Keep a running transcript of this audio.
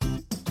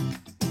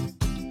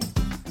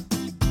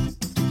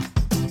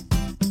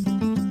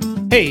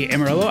Hey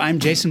Amarillo, I'm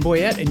Jason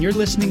Boyette, and you're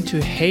listening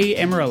to Hey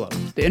Amarillo,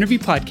 the interview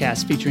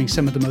podcast featuring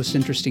some of the most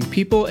interesting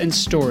people and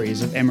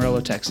stories of Amarillo,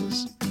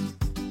 Texas.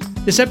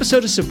 This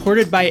episode is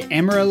supported by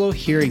Amarillo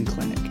Hearing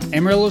Clinic,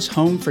 Amarillo's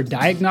home for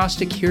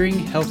diagnostic hearing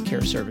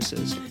healthcare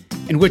services,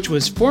 and which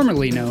was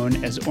formerly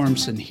known as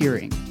Ormson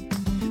Hearing.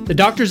 The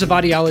doctors of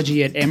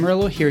audiology at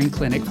Amarillo Hearing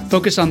Clinic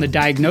focus on the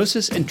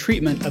diagnosis and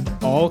treatment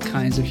of all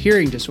kinds of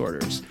hearing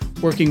disorders,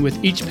 working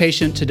with each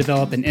patient to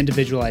develop an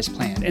individualized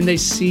plan. And they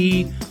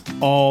see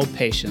all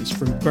patients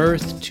from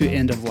birth to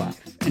end of life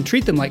and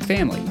treat them like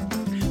family.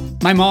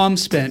 My mom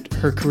spent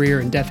her career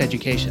in deaf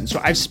education, so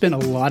I've spent a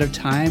lot of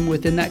time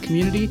within that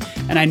community,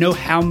 and I know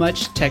how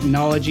much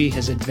technology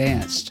has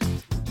advanced,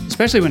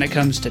 especially when it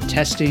comes to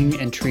testing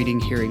and treating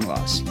hearing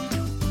loss.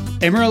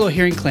 Amarillo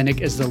Hearing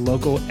Clinic is the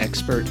local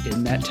expert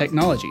in that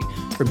technology,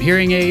 from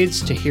hearing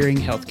aids to hearing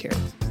healthcare.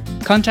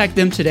 Contact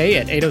them today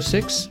at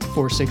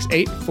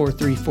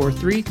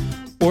 806-468-4343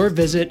 or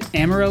visit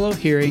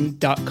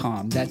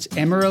amarillohearing.com. That's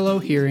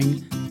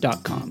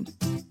amarillohearing.com.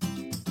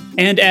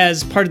 And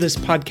as part of this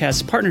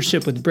podcast's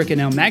partnership with Brick &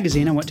 Elm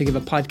Magazine, I want to give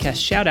a podcast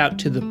shout out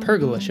to The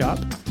Pergola Shop,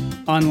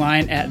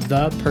 online at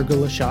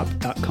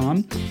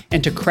thepergolashop.com,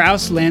 and to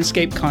Kraus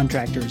Landscape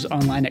Contractors,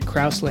 online at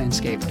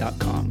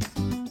krauslandscape.com.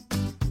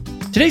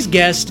 Today's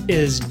guest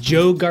is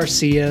Joe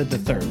Garcia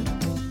III.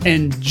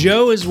 And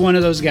Joe is one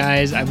of those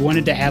guys I've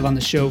wanted to have on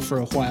the show for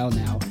a while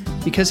now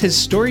because his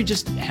story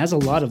just has a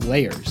lot of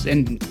layers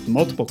and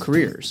multiple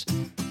careers.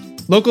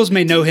 Locals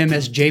may know him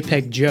as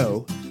JPEG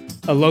Joe,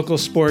 a local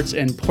sports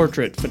and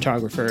portrait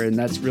photographer, and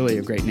that's really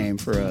a great name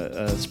for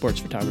a sports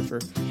photographer.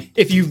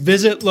 If you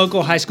visit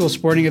local high school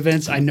sporting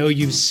events, I know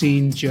you've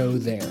seen Joe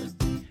there.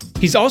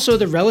 He's also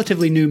the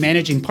relatively new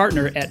managing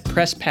partner at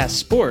Press Pass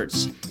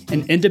Sports,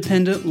 an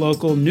independent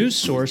local news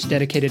source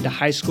dedicated to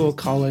high school,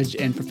 college,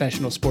 and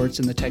professional sports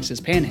in the Texas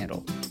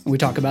Panhandle. And we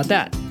talk about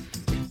that.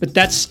 But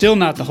that's still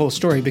not the whole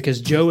story, because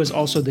Joe is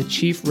also the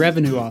Chief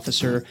Revenue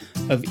Officer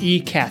of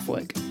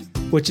eCatholic,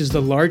 which is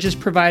the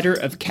largest provider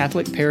of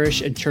Catholic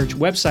parish and church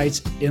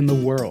websites in the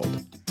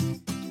world.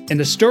 And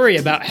the story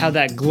about how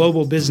that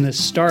global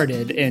business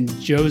started and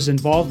Joe's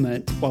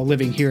involvement while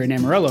living here in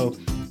Amarillo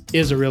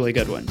is a really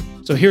good one.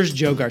 So here's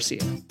Joe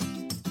Garcia.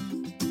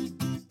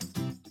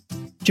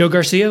 Joe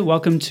Garcia,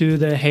 welcome to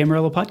the Hey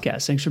Amarillo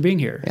podcast. Thanks for being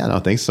here. Yeah, no,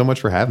 thanks so much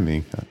for having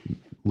me.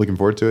 Looking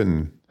forward to it,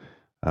 and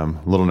I'm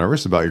a little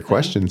nervous about your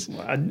questions.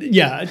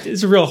 Yeah,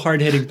 it's a real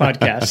hard-hitting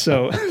podcast.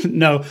 So,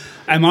 no,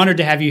 I'm honored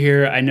to have you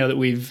here. I know that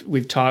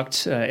we've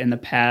talked in the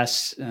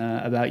past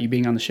about you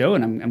being on the show,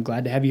 and I'm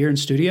glad to have you here in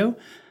studio.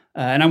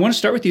 And I want to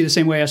start with you the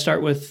same way I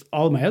start with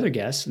all of my other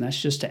guests, and that's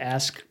just to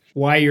ask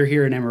why you're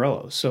here in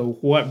Amarillo. So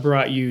what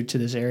brought you to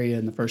this area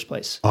in the first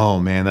place? Oh,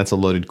 man, that's a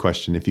loaded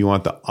question. If you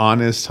want the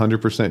honest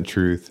 100%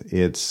 truth,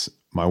 it's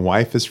my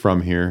wife is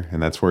from here,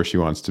 and that's where she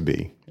wants to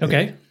be.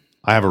 Okay.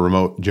 I have a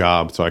remote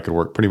job, so I could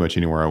work pretty much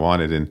anywhere I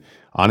wanted. And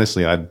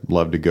honestly, I'd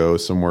love to go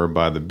somewhere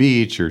by the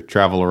beach or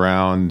travel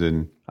around.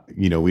 And,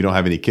 you know, we don't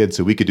have any kids,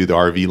 so we could do the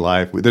RV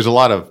life. There's a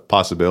lot of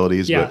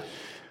possibilities, but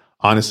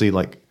honestly,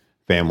 like,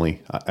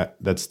 family.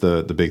 That's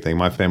the big thing.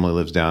 My family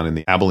lives down in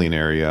the Abilene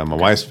area. My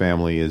wife's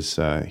family is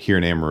here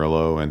in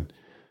Amarillo, and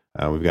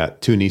we've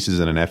got 2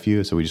 nieces and a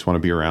nephew. So we just want to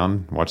be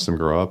around, watch them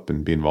grow up,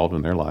 and be involved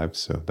in their lives.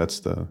 So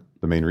that's the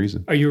main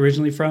reason. Are you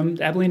originally from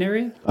the Abilene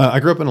area? I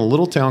grew up in a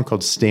little town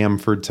called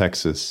Stamford,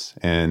 Texas.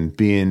 And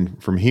being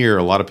from here,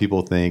 a lot of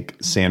people think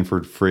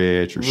Sanford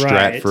Fridge or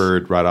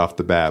Stratford right off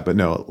the bat. But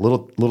no,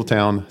 little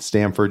town,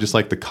 Stamford, just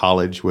like the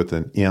college with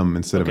an M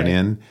instead of an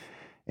N.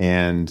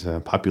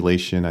 And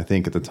population, I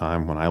think at the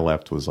time when I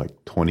left, was like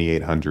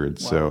 2,800.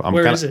 Wow. So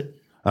Where is it?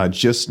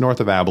 Just north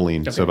of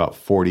Abilene. Okay. So about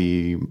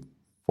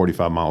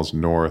 45 miles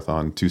north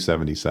on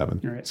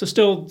 277. All right. So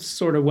still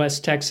sort of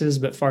West Texas,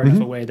 but far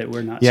enough away that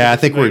we're not I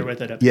think familiar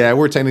with it.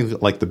 We're technically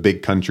like the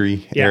big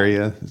country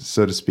area,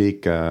 so to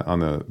speak,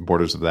 on the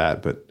borders of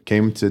that. But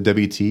came to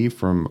WT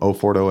from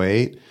 04 to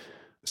 08,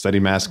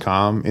 studied mass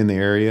comm in the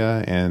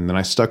area. And then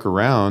I stuck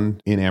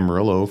around in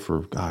Amarillo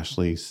for, at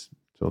least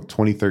till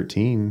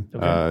 2013,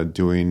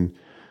 doing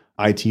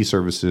IT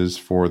services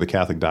for the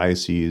Catholic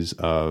Diocese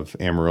of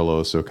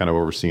Amarillo. So kind of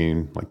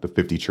overseeing like the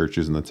 50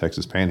 churches in the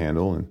Texas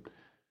Panhandle, and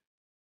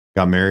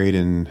got married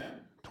in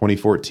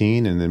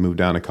 2014 and then moved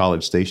down to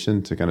College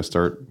Station to kind of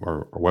start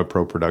our web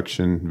pro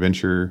production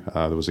venture.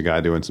 There was a guy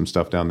doing some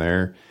stuff down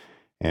there,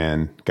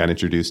 and got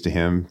introduced to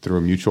him through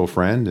a mutual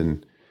friend.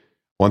 And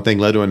one thing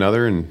led to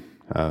another, and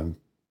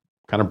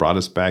kind of brought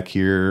us back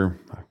here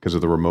because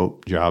of the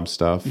remote job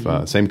stuff.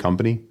 Same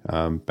company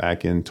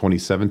back in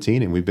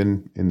 2017, and we've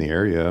been in the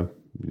area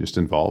just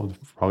involved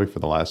probably for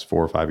the last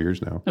 4 or 5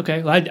 years now.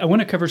 Okay. Well, I want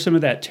to cover some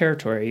of that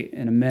territory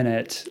in a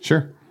minute.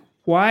 Sure.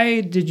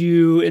 Why did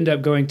you end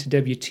up going to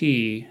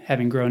WT,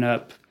 having grown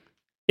up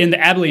in the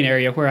Abilene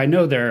area, where I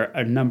know there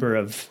are a number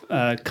of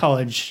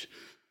college,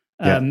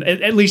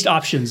 at least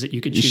options that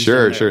you could choose?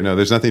 Sure. No,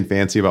 there's nothing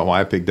fancy about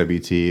why I picked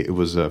WT. It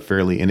was a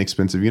fairly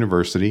inexpensive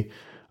university.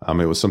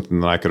 It was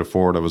something that I could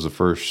afford. I was the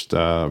first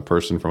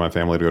person from my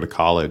family to go to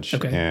college.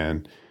 Okay.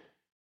 And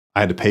I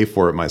had to pay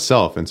for it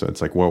myself. And so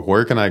it's like, well,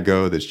 where can I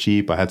go that's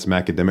cheap? I had some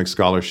academic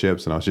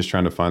scholarships, and I was just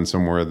trying to find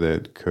somewhere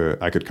that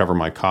I could cover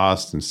my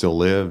costs and still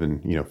live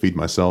and, feed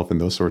myself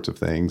and those sorts of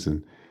things.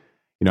 And,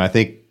 I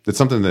think that's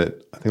something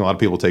that I think a lot of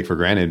people take for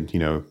granted.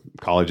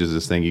 College is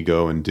this thing you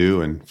go and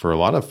do. And for a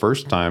lot of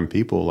first time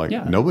people,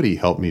 nobody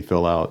helped me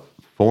fill out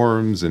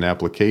forms and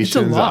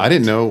applications. I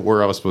didn't know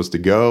where I was supposed to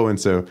go. And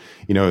so,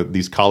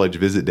 these college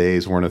visit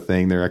days weren't a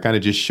thing there. I kind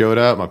of just showed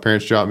up. My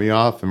parents dropped me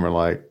off and were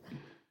like,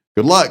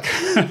 good luck.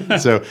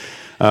 So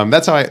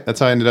that's how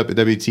I ended up at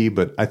WT.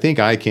 But I think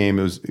it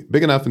was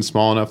big enough and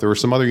small enough. There were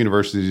some other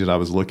universities that I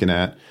was looking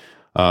at,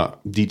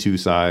 D2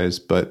 size,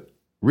 but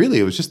really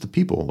it was just the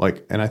people.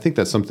 And I think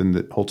that's something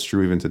that holds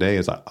true even today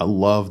is I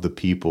love the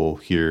people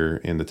here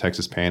in the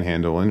Texas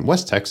Panhandle and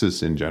West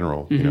Texas in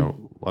general. Mm-hmm.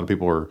 A lot of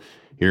people are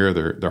here.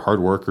 They're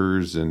hard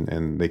workers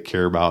and they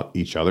care about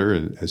each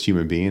other as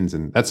human beings.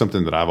 And that's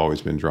something that I've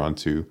always been drawn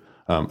to.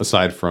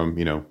 Aside from,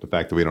 the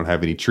fact that we don't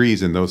have any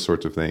trees and those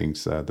sorts of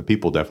things, the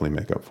people definitely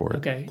make up for it.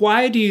 Okay.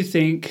 Why do you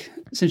think,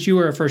 since you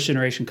were a first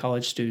generation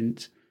college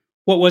student,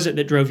 what was it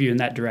that drove you in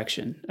that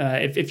direction?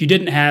 If you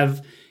didn't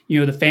have,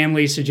 the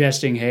family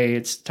suggesting, hey,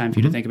 it's time for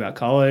you to think about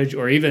college,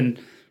 or even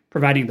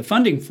providing the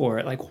funding for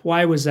it,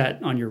 why was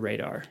that on your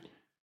radar?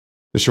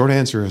 The short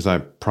answer is I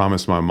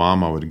promised my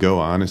mom I would go.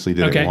 I honestly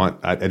didn't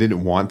I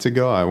didn't want to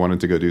go. I wanted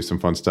to go do some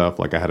fun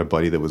stuff. I had a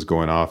buddy that was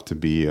going off to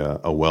be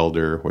a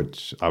welder,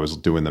 which I was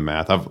doing the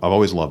math. I've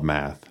always loved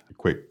math. A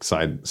quick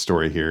side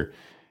story here.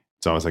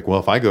 So I was like,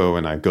 well, if I go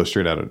and I go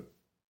straight out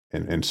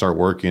and start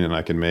working and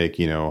I can make,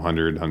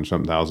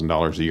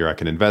 $100,000 a year, I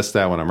can invest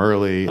that when I'm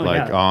early,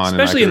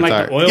 especially in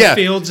the oil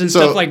fields and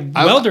stuff.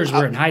 Welders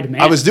were in high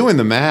demand. I was doing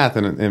the math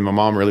and my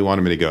mom really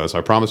wanted me to go. So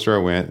I promised her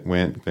I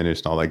went,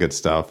 finished all that good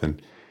stuff. And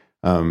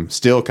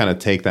still kind of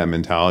take that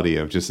mentality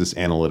of just this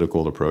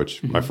analytical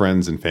approach. Mm-hmm. My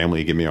friends and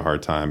family give me a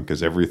hard time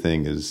because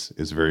everything is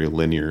very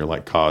linear,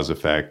 like cause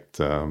effect.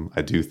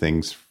 I do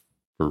things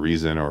for a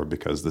reason or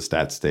because the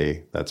stats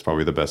say that's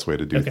probably the best way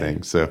to do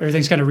things. So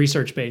everything's kind of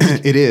research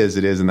based. It is.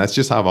 And that's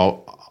just how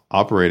I've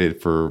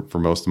operated for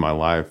most of my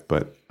life.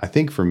 But I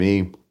think for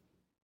me,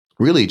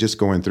 really just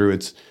going through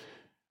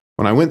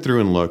when I went through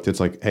and looked, it's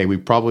like, hey,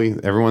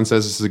 everyone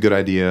says this is a good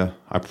idea.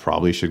 I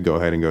probably should go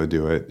ahead and go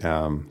do it.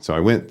 So I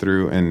went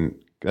through, and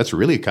that's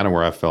really kind of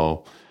where I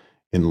fell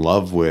in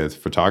love with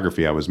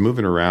photography. I was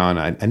moving around.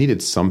 I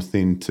needed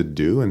something to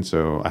do. And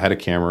so I had a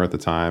camera at the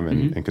time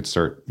and could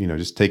start,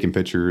 just taking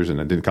pictures, and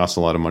it didn't cost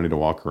a lot of money to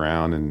walk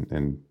around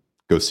and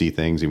go see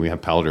things. And we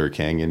have Palo Duro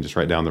Canyon just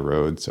right down the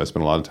road. So I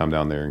spent a lot of time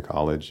down there in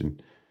college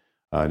and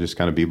just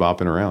kind of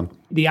bebopping around.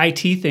 The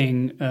IT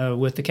thing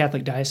with the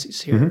Catholic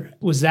diocese here,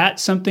 was that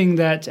something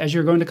that as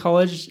you were going to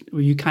college,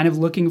 were you kind of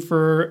looking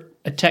for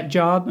a tech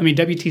job? I mean,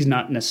 WT is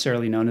not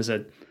necessarily known as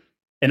an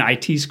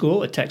IT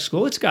school, a tech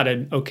school. It's got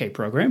an okay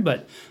program,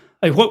 but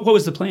what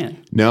was the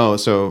plan? No.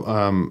 So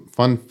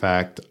fun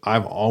fact,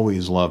 I've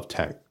always loved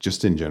tech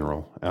just in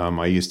general.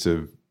 I used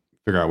to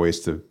figure out ways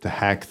to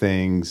hack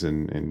things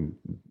and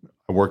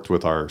I worked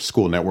with our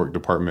school network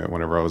department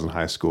whenever I was in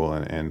high school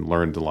and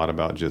learned a lot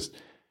about just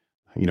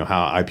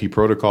how IP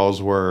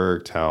protocols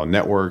worked, how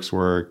networks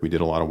work. We did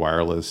a lot of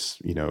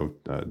wireless,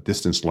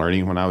 distance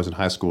learning when I was in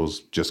high school was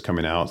just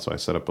coming out. So I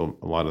set up a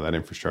lot of that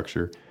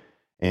infrastructure.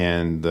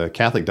 And the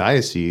Catholic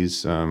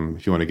diocese,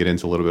 if you want to get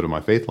into a little bit of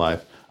my faith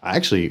life, I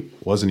actually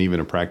wasn't even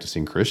a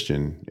practicing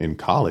Christian in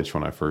college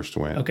when I first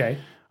went. Okay.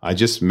 I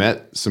just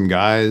met some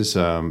guys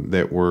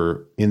that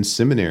were in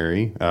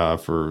seminary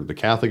for the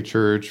Catholic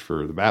Church,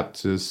 for the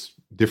Baptist,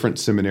 different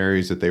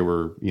seminaries that they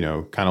were,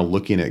 kind of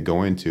looking at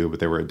going to, but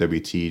they were at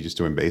WT just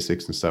doing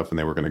basics and stuff, and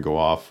they were going to go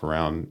off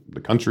around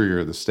the country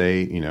or the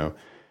state,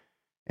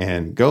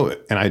 and go.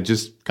 And I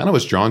just kind of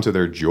was drawn to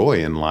their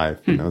joy in life.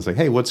 I was like,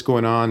 hey, what's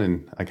going on?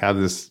 And I had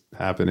this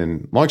happen.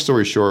 And long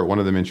story short, one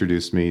of them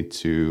introduced me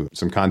to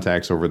some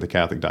contacts over at the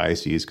Catholic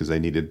diocese because they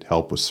needed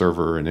help with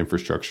server and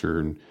infrastructure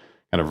and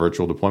kind of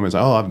virtual deployments.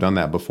 Oh, I've done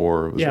that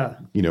before. It was,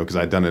 because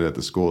I'd done it at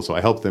the school. So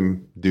I helped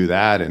them do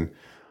that. And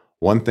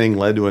one thing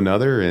led to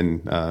another,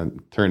 and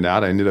turned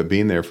out I ended up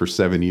being there for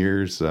 7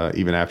 years,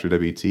 even after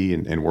WT,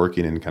 and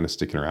working and kind of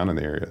sticking around in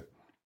the area.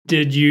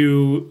 Did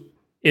you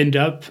end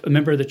up a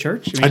member of the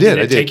church? I did.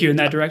 Did it take you in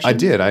that direction? I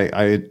did.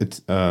 I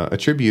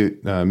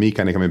attribute me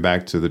kind of coming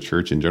back to the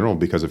church in general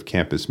because of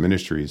campus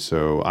ministry.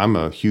 So I'm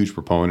a huge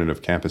proponent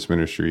of campus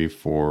ministry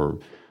for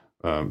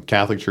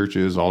Catholic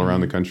churches all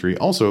around the country,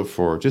 also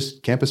for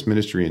just campus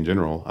ministry in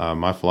general.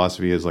 My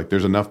philosophy is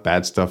there's enough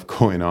bad stuff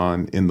going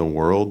on in the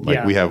world.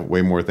 We have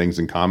way more things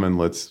in common.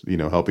 Let's,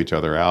 help each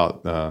other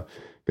out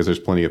because there's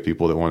plenty of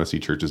people that want to see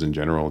churches in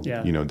general,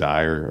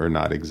 die or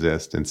not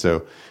exist. And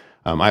so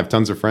I have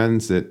tons of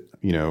friends that,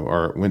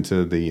 went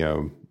to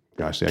the,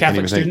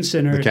 Catholic Student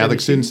Center. The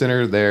Catholic Student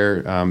Center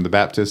there, the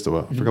Baptist,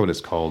 I forgot what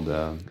it's called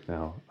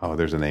now. Oh,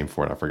 there's a name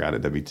for it. I forgot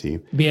it,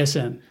 WT.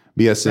 BSM.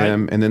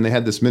 Right. And then they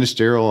had this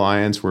ministerial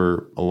alliance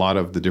where a lot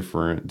of the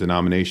different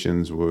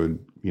denominations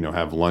would,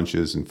 have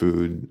lunches and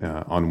food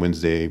on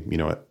Wednesday,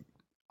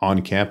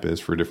 on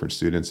campus for different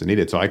students that need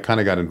it. So I kind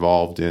of got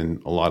involved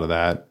in a lot of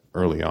that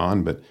early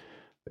on, but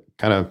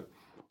kind of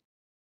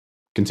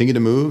continued to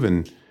move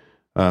and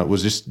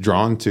was just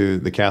drawn to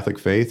the Catholic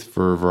faith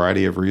for a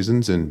variety of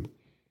reasons and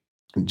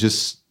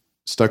just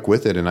stuck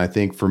with it. And I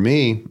think for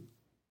me,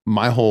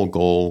 my whole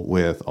goal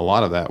with a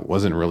lot of that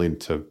wasn't really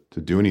to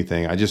do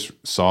anything. I just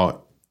saw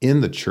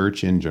in the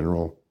church in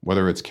general,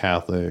 whether it's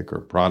Catholic or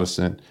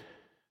Protestant,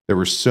 there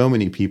were so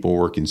many people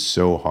working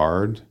so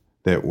hard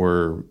that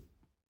were,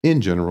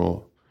 in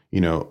general,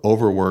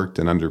 overworked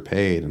and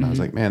underpaid. And I was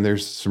like, man,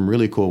 there's some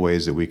really cool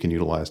ways that we can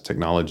utilize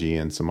technology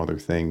and some other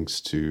things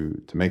to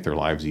make their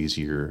lives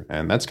easier.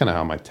 And that's kind of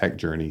how my tech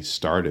journey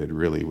started,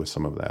 really, with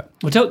some of that.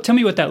 Well, tell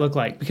me what that looked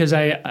like, because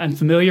I'm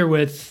familiar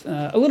with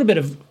a little bit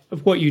of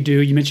what you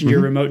do. You mentioned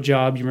your remote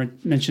job. You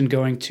mentioned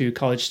going to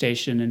College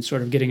Station and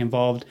sort of getting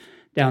involved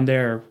down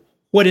there.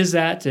 What is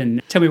that?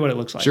 And tell me what it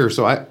looks like. Sure.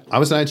 So I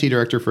was an IT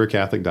director for a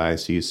Catholic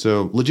diocese.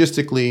 So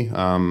logistically,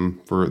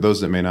 for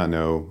those that may not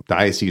know,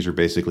 dioceses are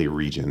basically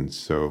regions.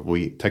 So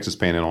Texas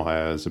Panhandle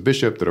has a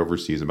bishop that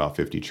oversees about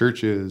 50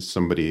 churches.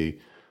 Somebody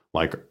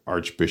like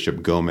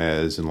Archbishop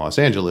Gomez in Los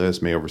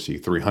Angeles may oversee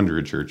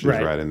 300 churches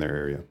right in their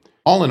area.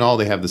 All in all,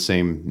 they have the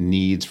same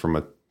needs from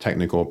a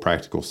technical,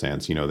 practical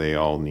sense. They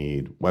all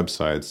need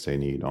websites. They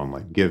need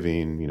online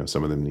giving.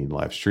 Some of them need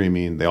live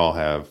streaming. They all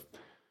have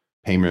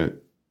payment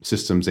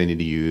systems they need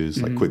to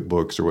use, like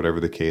QuickBooks or whatever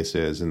the case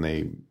is, and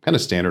they kind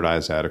of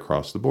standardize that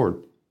across the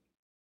board.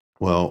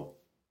 Well,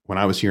 when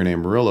I was here in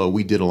Amarillo,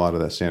 we did a lot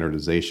of that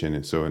standardization.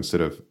 And so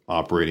instead of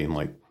operating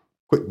like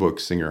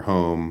QuickBooks in your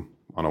home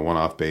on a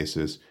one-off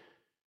basis,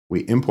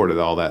 we imported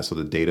all that so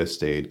the data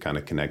stayed kind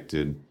of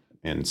connected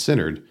and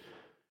centered.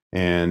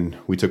 And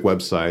we took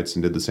websites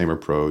and did the same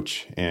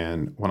approach.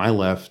 And when I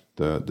left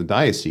the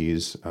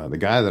diocese, the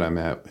guy that I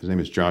met, his name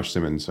is Josh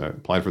Simmons. I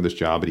applied for this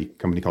job at a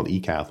company called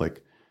eCatholic.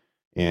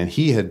 And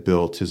he had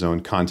built his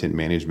own content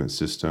management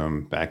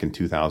system back in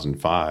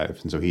 2005.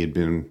 And so he had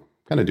been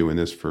kind of doing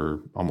this for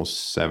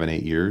almost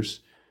 7-8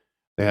 years.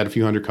 They had a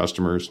few hundred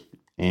customers.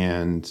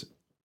 And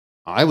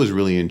I was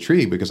really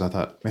intrigued because I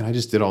thought, man, I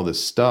just did all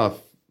this stuff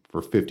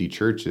for 50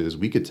 churches.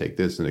 We could take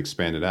this and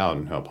expand it out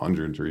and help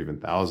hundreds or even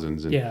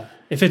thousands. And yeah.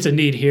 If it's a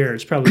need here,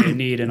 it's probably a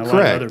need in a lot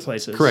of other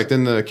places. Correct.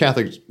 And the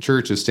Catholic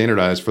Church is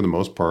standardized for the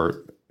most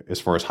part as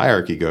far as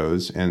hierarchy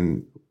goes.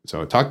 And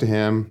so I talked to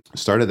him,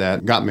 started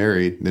that, got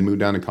married, then moved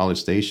down to College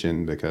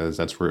Station because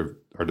that's where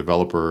our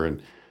developer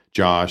and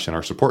Josh and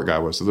our support guy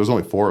was. So there's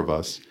only 4 of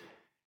us,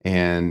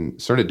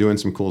 and started doing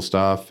some cool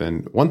stuff.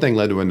 And one thing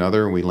led to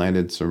another. We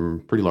landed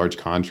some pretty large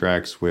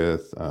contracts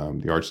with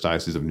the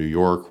Archdiocese of New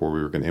York, where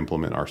we were going to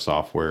implement our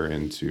software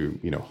into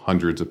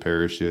hundreds of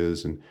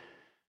parishes. And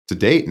to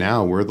date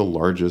now, we're the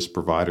largest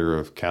provider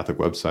of Catholic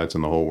websites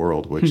in the whole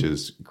world, which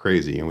is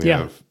crazy. And we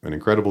have an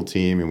incredible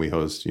team, and we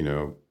host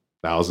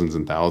thousands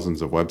and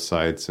thousands of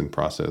websites and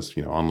process,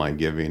 online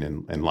giving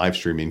and live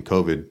streaming.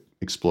 COVID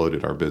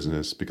exploded our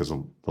business because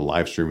of the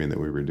live streaming that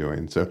we were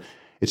doing. So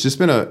it's just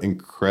been an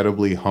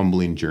incredibly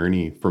humbling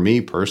journey for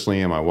me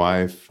personally and my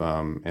wife.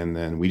 And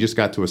then we just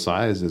got to a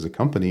size as a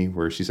company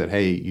where she said,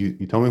 hey,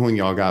 you told me when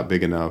y'all got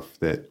big enough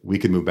that we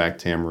could move back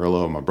to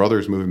Amarillo. My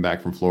brother's moving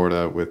back from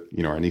Florida with,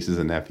 our nieces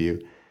and nephew.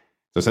 So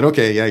I said,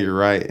 okay, yeah, you're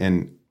right.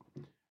 And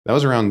that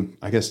was around,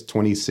 I guess,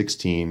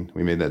 2016.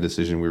 We made that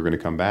decision. We were going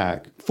to come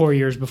back 4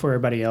 years before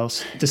everybody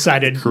else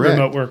decided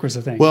remote work was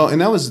a thing. Well,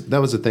 and that was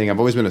the thing. I've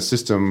always been a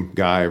system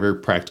guy, a very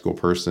practical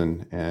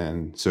person.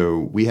 And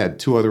so we had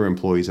 2 other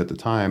employees at the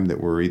time that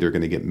were either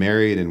going to get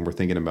married and were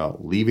thinking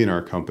about leaving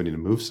our company to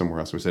move somewhere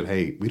else. We said,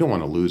 hey, we don't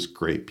want to lose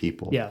great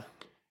people. Yeah.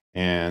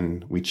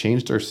 And we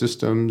changed our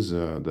systems,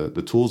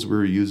 the tools we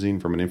were using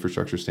from an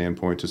infrastructure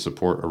standpoint to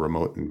support a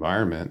remote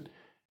environment.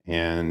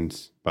 And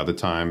by the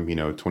time,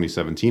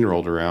 2017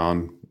 rolled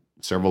around,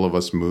 several of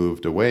us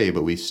moved away,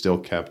 but we still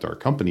kept our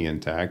company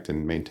intact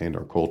and maintained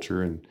our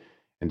culture and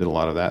did a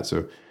lot of that.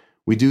 So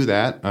we do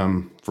that.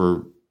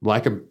 For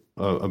lack of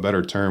a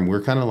better term,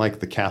 we're kind of like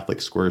the Catholic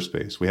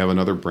Squarespace. We have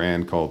another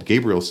brand called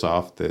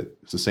GabrielSoft that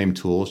it's the same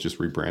tools, just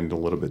rebranded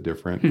a little bit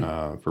different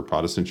for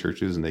Protestant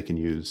churches, and they can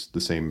use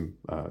the same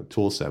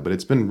tool set. But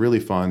it's been really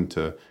fun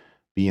to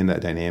be in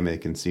that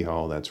dynamic and see how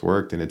all that's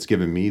worked. And it's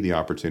given me the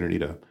opportunity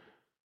to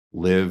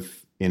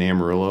live in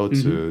Amarillo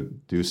to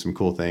do some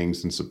cool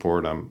things and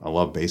support. I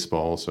love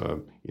baseball.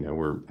 So,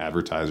 we're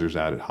advertisers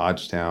out at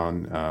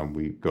Hodgetown.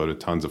 We go to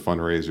tons of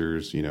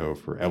fundraisers,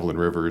 for Evelyn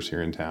Rivers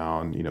here in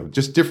town,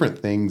 just different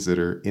things that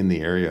are in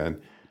the area.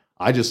 And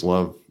I just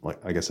love,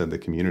 like I said, the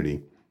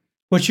community.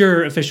 What's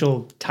your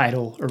official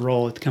title or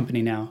role at the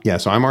company now? Yeah,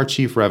 so I'm our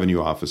Chief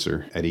Revenue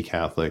Officer at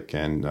eCatholic,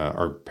 and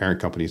our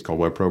parent company is called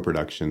WebPro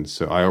Productions.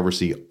 So I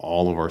oversee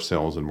all of our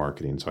sales and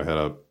marketing. So I head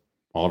up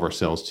all of our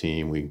sales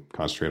team. We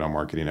concentrate on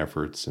marketing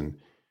efforts and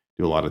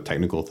do a lot of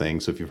technical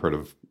things. So if you've heard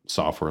of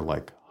software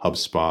like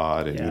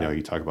HubSpot and,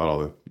 you talk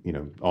about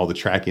all the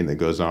tracking that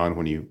goes on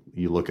when you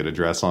look at a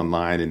dress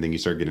online and then you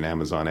start getting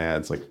Amazon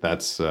ads, like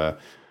that's,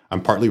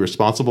 I'm partly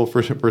responsible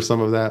for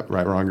some of that,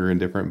 right, wrong, or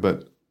indifferent.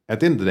 But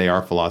at the end of the day,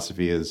 our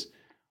philosophy is,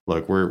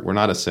 look, we're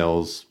not a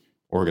sales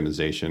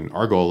organization.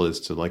 Our goal is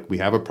to we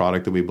have a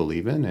product that we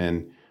believe in,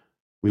 and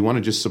we want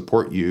to just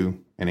support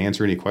you and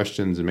answer any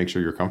questions and make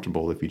sure you're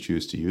comfortable if you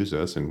choose to use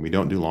us. And we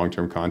don't do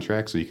long-term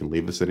contracts, so you can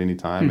leave us at any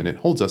time. And it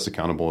holds us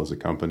accountable as a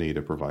company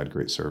to provide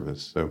great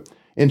service. So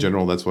in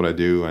general, that's what I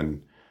do.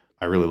 And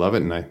I really love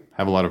it. And I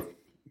have a lot of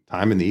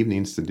time in the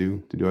evenings to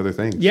do other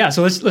things. Yeah.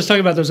 So let's talk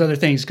about those other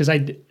things. Because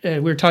we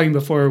were talking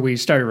before we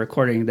started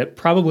recording that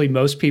probably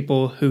most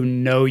people who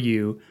know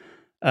you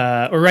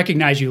or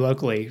recognize you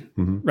locally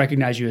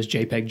recognize you as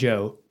JPEG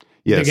Joe.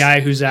 Yes. The guy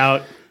who's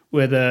out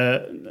with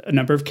a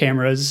number of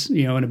cameras,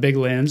 and a big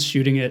lens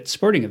shooting at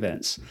sporting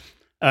events.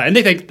 And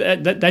they think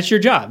that's your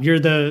job. You're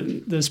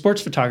the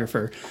sports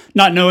photographer,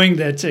 not knowing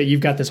that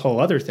you've got this whole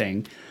other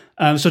thing.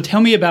 So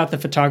tell me about the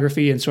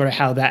photography and sort of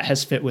how that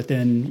has fit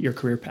within your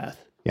career path.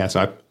 Yeah.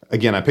 So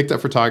I picked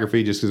up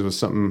photography just because it was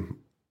something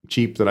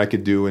cheap that I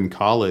could do in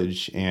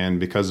college. And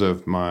because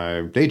of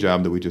my day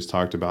job that we just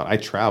talked about, I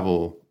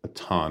travel a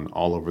ton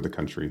all over the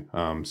country.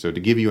 So to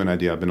give you an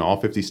idea, I've been to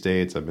all 50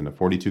 states. I've been to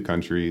 42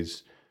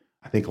 countries.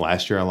 I think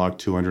last year I logged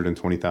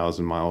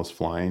 220,000 miles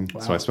flying.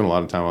 Wow. So I spent a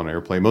lot of time on an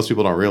airplane. Most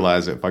people don't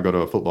realize that if I go to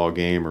a football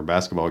game or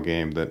basketball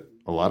game, that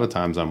a lot of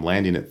times I'm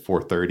landing at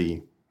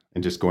 4:30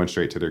 and just going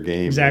straight to their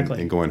game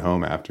and going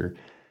home after.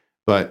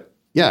 But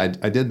yeah,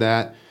 I did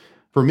that.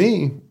 For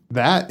me,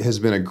 that has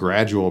been a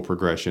gradual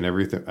progression.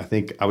 Everything, I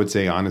think I would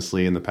say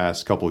honestly, in the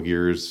past couple of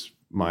years,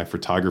 my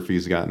photography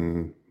has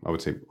gotten, I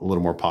would say, a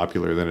little more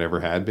popular than it ever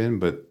had been.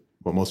 But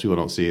what most people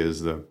don't see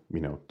is the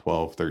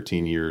 12,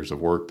 13 years of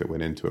work that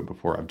went into it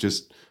before.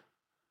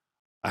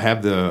 I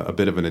have a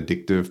bit of an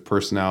addictive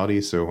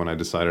personality. So when I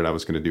decided I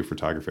was going to do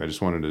photography, I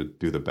just wanted to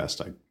do the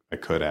best I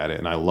could at it.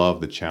 And I love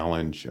the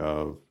challenge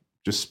of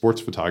just sports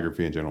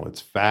photography in general.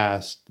 It's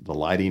fast. The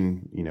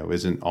lighting,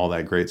 isn't all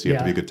that great. So you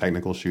have to be a good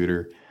technical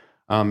shooter.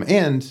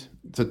 And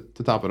to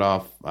top it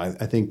off, I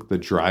think the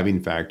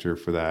driving factor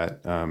for that,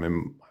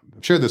 and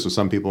I've shared this with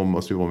some people,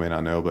 most people may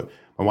not know, but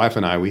my wife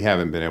and I, we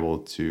haven't been able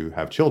to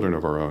have children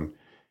of our own.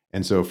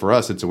 And so for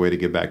us, it's a way to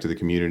give back to the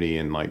community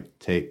and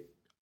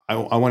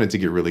I wanted to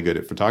get really good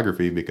at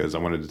photography because I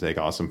wanted to take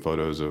awesome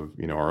photos of,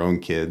 our own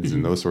kids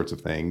and those sorts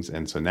of things.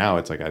 And so now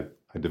it's like I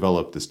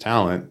developed this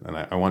talent and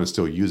I want to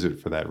still use it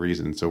for that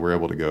reason. So we're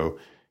able to go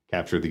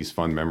capture these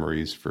fun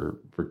memories for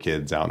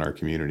kids out in our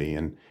community.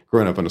 And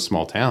growing up in a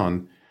small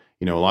town,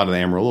 a lot of the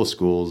Amarillo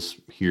schools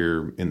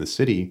here in the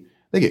city,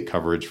 they get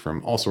coverage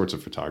from all sorts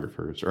of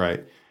photographers,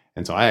 right?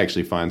 And so I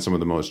actually find some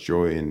of the most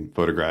joy in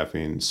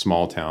photographing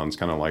small towns,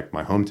 kind of like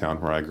my hometown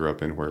where I grew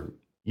up in, where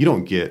you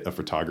don't get a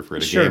photographer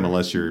at a game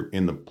unless you're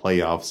in the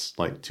playoffs,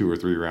 like 2 or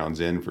 3 rounds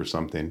in for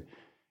something.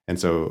 And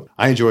so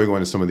I enjoy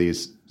going to some of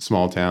these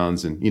small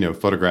towns and,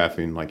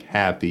 photographing like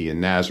Happy and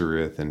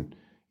Nazareth and,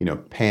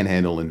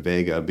 Panhandle and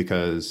Vega,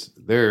 because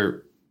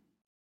they're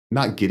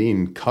not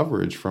getting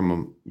coverage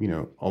from,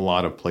 a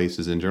lot of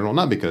places in general,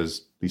 not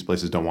because these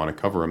places don't want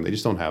to cover them. They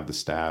just don't have the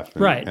staff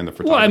and the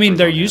photographers. Well, I mean,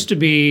 there used to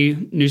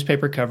be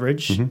newspaper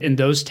coverage in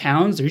those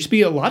towns. There used to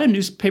be a lot of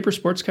newspaper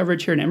sports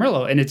coverage here in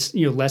Amarillo, and it's,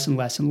 less and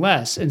less and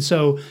less. And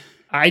so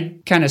I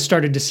kind of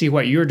started to see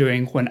what you were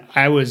doing when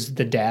I was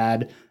the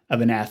dad of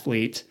an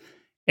athlete.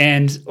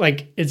 And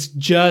it's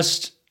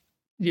just,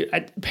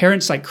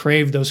 parents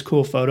crave those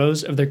cool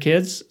photos of their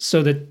kids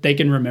so that they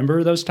can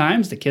remember those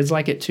times. The kids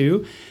like it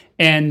too.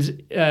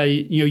 And,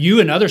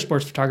 you and other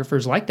sports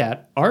photographers like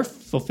that are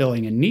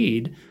fulfilling a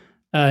need,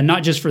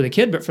 not just for the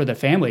kid, but for the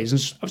families.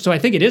 And so I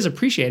think it is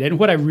appreciated. And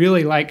what I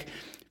really like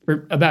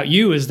about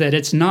you is that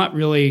it's not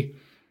really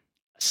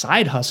a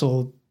side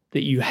hustle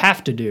that you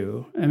have to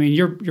do. I mean,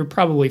 you're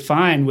probably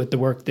fine with the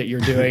work that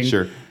you're doing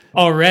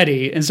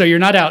already. And so you're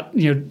not out,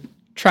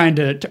 trying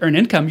to earn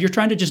income. You're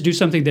trying to just do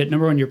something that,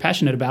 number one, you're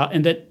passionate about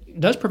and that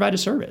does provide a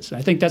service.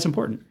 I think that's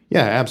important.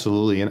 Yeah,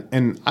 absolutely.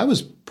 And I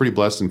was pretty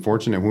blessed and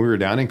fortunate when we were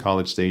down in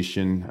College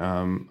Station.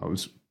 I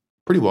was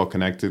pretty well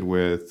connected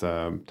with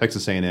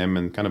Texas A&M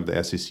and kind of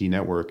the SEC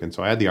network. And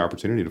so I had the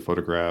opportunity to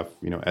photograph,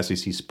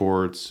 SEC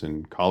sports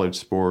and college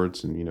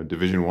sports and,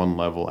 Division I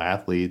level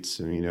athletes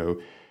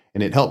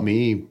and it helped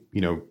me,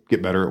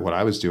 get better at what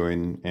I was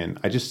doing. And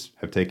I just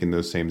have taken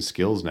those same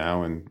skills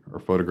now and are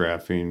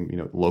photographing,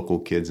 local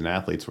kids and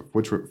athletes,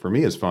 which for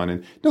me is fun.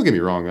 And don't get me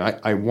wrong,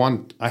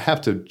 I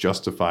have to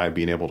justify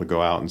being able to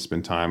go out and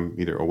spend time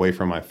either away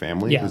from my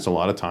family. Yeah. It's a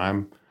lot of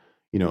time,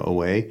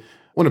 away. I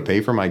want to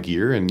pay for my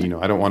gear and,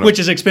 I don't want to. Which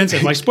is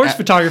expensive. Sports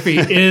photography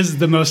is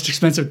the most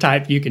expensive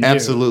type you can do.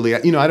 Absolutely.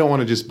 I don't want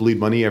to just bleed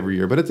money every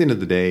year. But at the end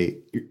of the day,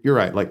 you're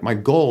right. My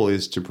goal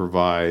is to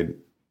provide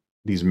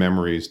these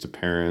memories to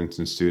parents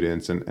and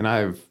students. And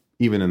I've,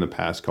 even in the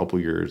past couple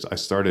of years, I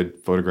started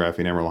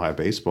photographing Amarillo High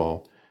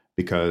baseball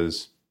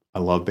because I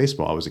love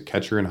baseball. I was a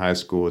catcher in high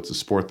school. It's a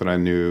sport that I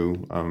knew,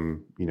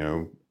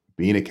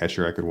 being a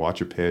catcher, I could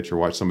watch a pitch or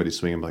watch somebody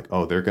swing. I'm like,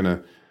 oh, they're going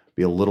to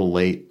be a little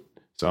late.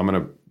 So I'm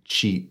going to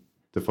cheat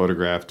to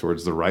photograph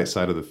towards the right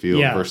side of the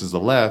field versus the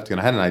left.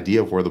 And I had an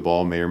idea of where the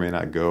ball may or may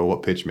not go,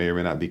 what pitch may or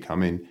may not be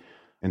coming.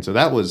 And so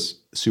that was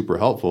super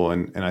helpful.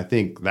 And I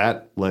think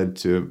that led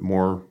to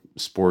more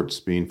sports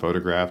being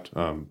photographed.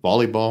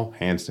 Volleyball,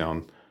 hands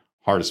down,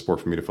 hardest sport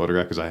for me to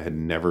photograph because I had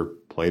never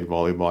played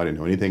volleyball. I didn't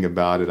know anything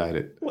about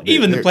it.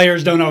 Even the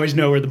players don't always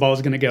know where the ball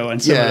is going to go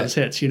and some of those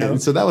hits,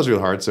 And so that was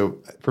really hard. So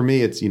for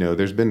me, it's,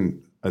 there's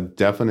been a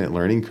definite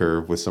learning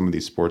curve with some of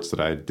these sports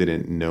that I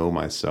didn't know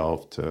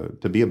myself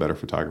to be a better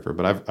photographer.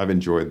 But I've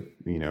enjoyed,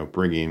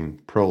 bringing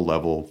pro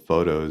level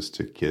photos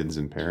to kids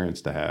and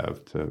parents to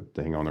have to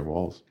hang on their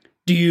walls.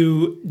 Do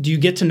you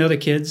get to know the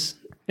kids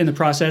in the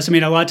process? I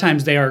mean, a lot of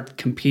times they are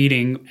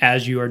competing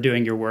as you are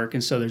doing your work.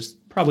 And so there's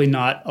probably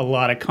not a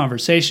lot of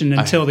conversation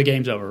until the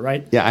game's over,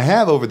 right? Yeah, I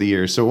have over the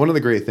years. So one of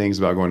the great things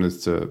about going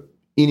to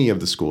any of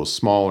the schools,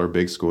 small or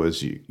big school,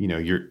 is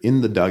you're in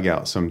the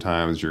dugout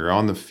sometimes, you're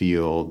on the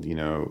field,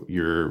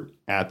 you're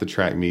at the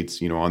track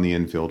meets, on the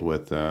infield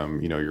with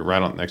them, you're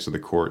right on next to the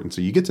court. And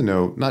so you get to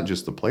know not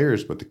just the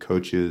players, but the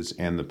coaches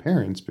and the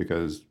parents,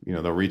 because,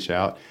 they'll reach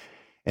out.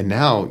 And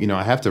now,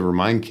 I have to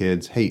remind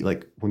kids, hey,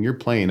 like when you're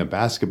playing a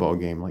basketball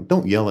game, like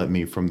don't yell at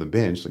me from the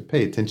bench, like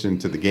pay attention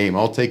to the game.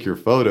 I'll take your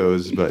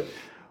photos, but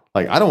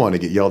like I don't want to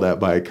get yelled at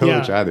by a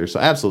coach either. So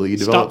absolutely, you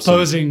develop stop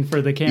posing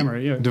for the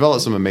camera. You develop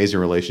some amazing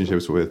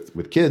relationships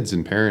with kids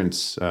and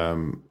parents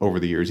over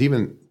the years.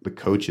 Even the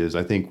coaches.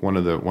 I think one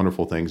of the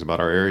wonderful things about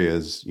our area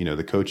is,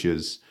 the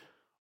coaches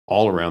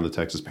all around the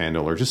Texas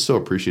Panhandle are just so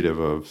appreciative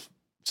of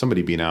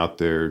somebody being out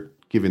there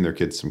giving their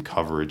kids some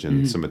coverage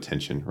and some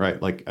attention,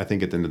 right? Like, I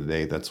think at the end of the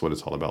day, that's what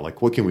it's all about.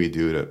 Like, what can we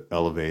do to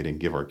elevate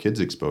and give our kids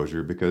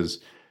exposure? Because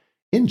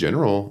in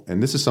general,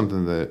 and this is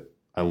something that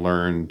I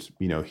learned,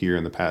 here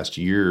in the past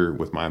year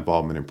with my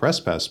involvement in Press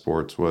Pass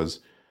Sports, was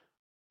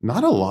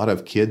not a lot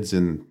of kids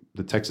in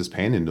the Texas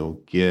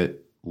Panhandle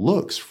get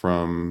looks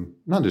from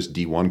not just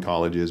D1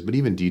 colleges, but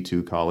even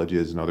D2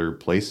 colleges and other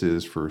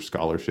places for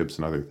scholarships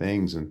and other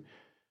things. And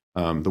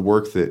the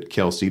work that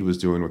Kel Seed was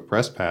doing with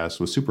Press Pass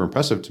was super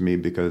impressive to me,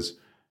 because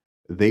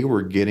they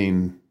were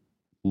getting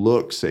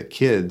looks at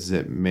kids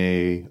that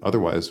may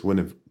otherwise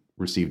wouldn't have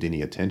received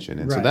any attention.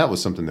 And so that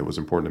was something that was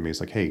important to me. It's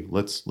like, hey,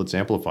 let's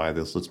amplify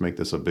this. Let's make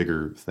this a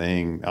bigger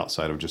thing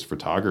outside of just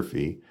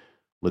photography.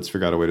 Let's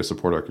figure out a way to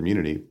support our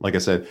community. Like I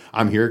said,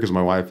 I'm here because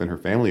my wife and her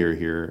family are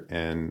here.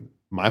 And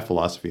my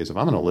philosophy is, if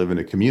I'm going to live in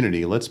a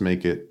community, let's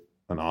make it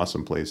an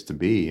awesome place to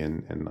be.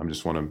 And I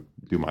just want to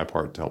do my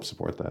part to help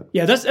support that.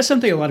 Yeah, that's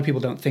something a lot of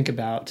people don't think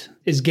about,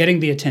 is getting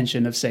the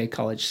attention of, say,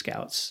 college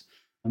scouts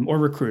or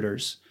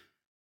recruiters.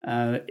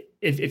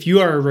 If you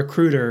are a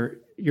recruiter,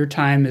 your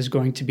time is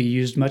going to be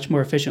used much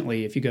more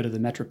efficiently if you go to the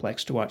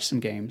Metroplex to watch some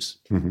games,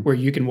 where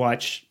you can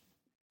watch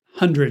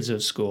hundreds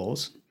of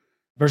schools,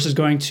 versus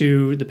going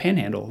to the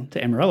Panhandle,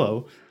 to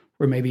Amarillo,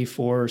 where maybe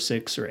 4 or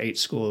 6 or 8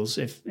 schools,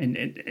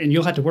 and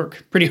you'll have to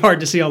work pretty hard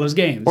to see all those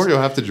games. Or you'll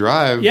have to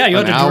drive. Yeah,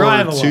 you'll have to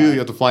drive a lot. You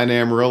have to fly into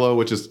Amarillo,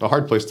 which is a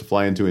hard place to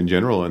fly into in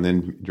general, and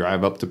then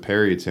drive up to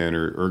Perryton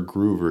or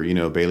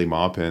Groover, Bailey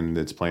Maupin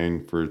that's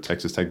playing for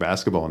Texas Tech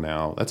basketball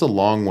now. That's a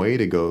long way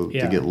to go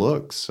to get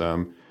looks.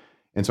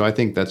 And so I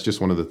think that's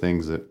just one of the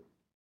things that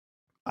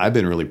I've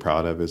been really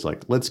proud of, is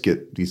like, let's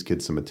get these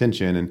kids some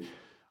attention. And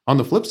on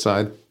the flip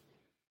side,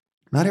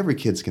 not every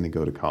kid's going to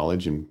go to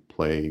college and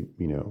play,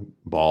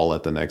 ball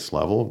at the next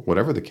level,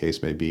 whatever the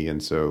case may be.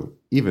 And so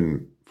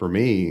even for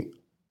me,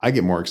 I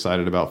get more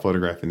excited about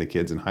photographing the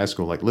kids in high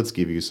school. Like, let's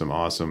give you some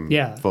awesome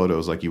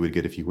photos like you would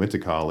get if you went to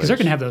college. Because they're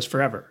going to have those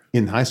forever.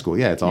 In high school.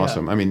 Yeah, it's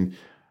awesome. I mean,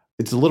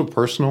 it's a little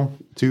personal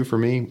too for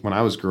me. When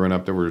I was growing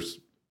up, there was,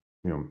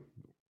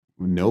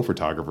 no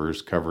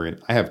photographers covering.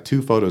 I have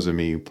 2 photos of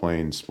me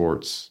playing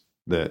sports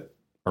that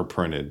are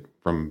printed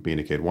from being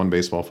a kid. 1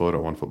 baseball photo,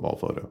 1 football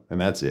photo.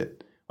 And that's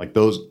it. Like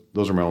those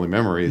are my only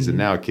memories. And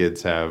now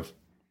kids have,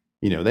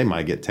 they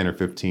might get 10 or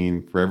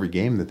 15 for every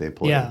game that they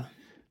play. Yeah.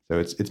 So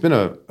it's been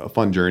a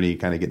fun journey,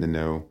 kind of getting to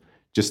know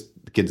just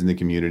the kids in the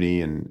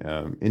community and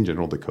in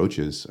general, the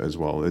coaches as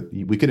well.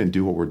 We couldn't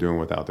do what we're doing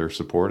without their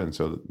support. And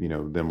so,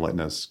 them letting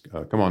us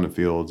come on the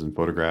fields and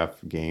photograph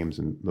games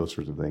and those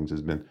sorts of things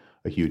has been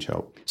a huge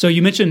help. So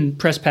you mentioned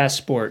Press Pass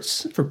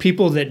Sports. For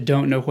people that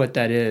don't know what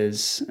that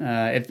is,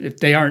 if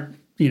they aren't,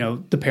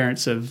 the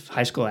parents of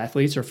high school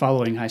athletes or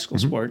following high school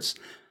sports,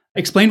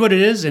 explain what it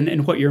is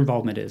and what your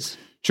involvement is.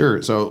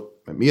 Sure. So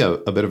a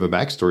bit of a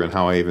backstory on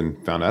how I even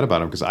found out about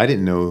them, because I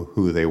didn't know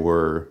who they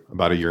were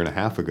about a year and a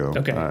half ago,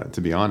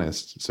 to be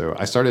honest. So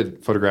I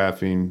started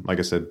photographing, like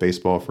I said,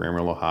 baseball for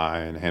Amarillo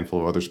High and a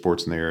handful of other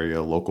sports in the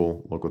area,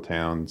 local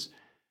towns.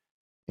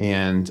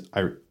 And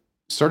I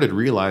started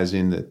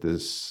realizing that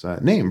this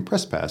name,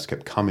 Press Pass,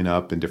 kept coming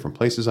up in different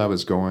places I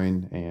was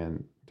going,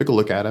 and took a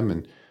look at him.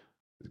 And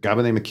a guy by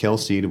the name of Kel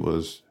Seed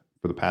was,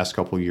 for the past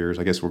couple of years,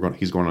 I guess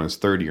he's going on his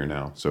 3rd year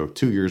now. So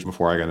 2 years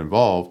before I got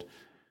involved,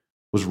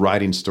 was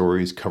writing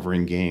stories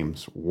covering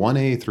games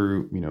 1A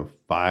through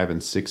 5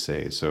 and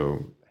 6A.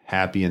 So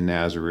Happy and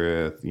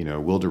Nazareth,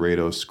 Will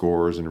Dorado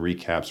scores and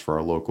recaps for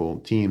our local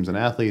teams and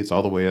athletes,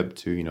 all the way up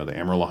to the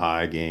Amarillo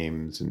High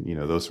games and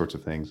those sorts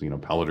of things.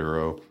 Palo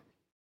Duro.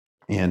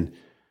 And I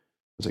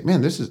was like,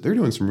 man, they're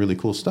doing some really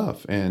cool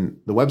stuff. And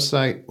the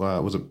website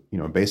was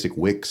a basic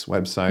Wix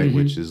website,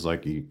 which is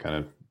like you kind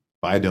of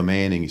buy a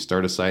domain and you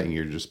start a site and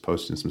you're just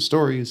posting some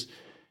stories.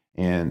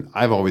 And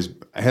I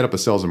head up a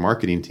sales and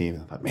marketing team.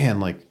 I thought,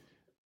 man, like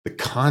the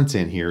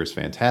content here is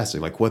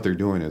fantastic. Like what they're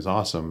doing is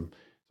awesome.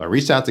 So I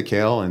reached out to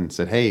Kale and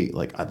said, hey,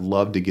 like I'd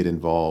love to get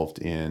involved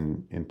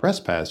in Press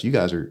Pass. You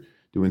guys are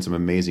doing some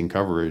amazing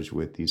coverage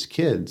with these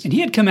kids. And he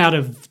had come out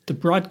of the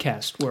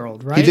broadcast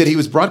world, right? He did. He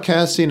was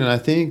broadcasting, and I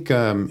think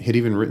had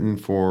even written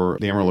for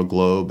the Amarillo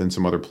Globe and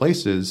some other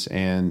places.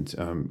 And,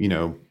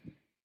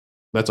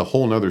 that's a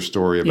whole nother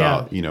story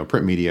about,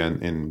 print media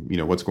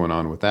and what's going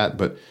on with that.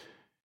 But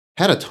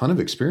had a ton of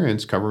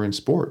experience covering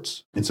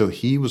sports. And so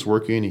he was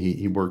working,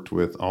 he worked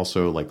with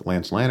also like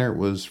Lance Lannert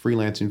was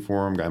freelancing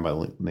for him, a guy by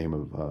the name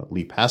of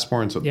Lee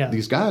Passmore. And so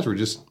these guys were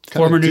just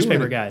former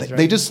newspaper guys, right?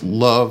 They just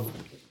love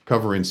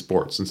covering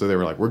sports. And so they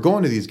were like, we're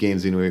going to these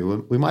games anyway.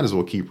 We might as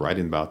well keep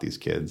writing about these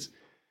kids.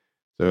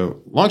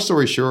 So long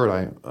story short,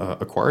 I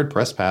acquired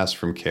Press Pass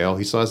from Kale.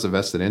 He still has a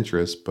vested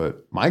interest,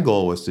 but my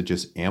goal was to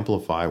just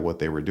amplify what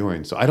they were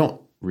doing. So I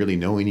don't really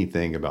know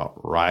anything about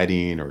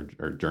writing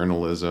or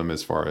journalism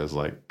as far as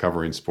like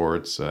covering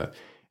sports.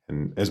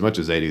 And as much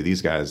as they do,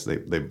 these guys,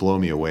 they blow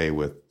me away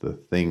with the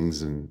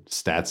things and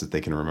stats that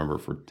they can remember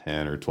for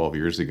 10 or 12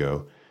 years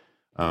ago.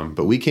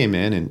 But we came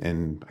in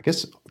and I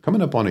guess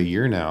coming up on a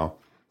year now,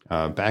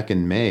 back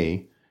in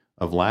May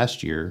of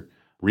last year,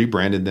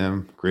 rebranded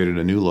them, created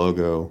a new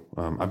logo.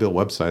 I build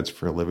websites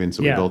for a living,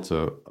 so we built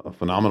a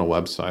phenomenal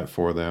website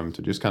for them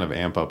to just kind of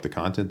amp up the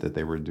content that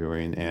they were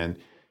doing. And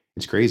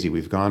it's crazy.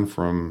 We've gone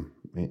from,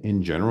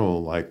 in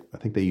general, like I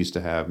think they used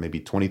to have maybe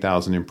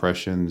 20,000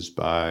 impressions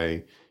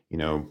by,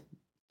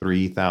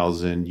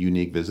 3,000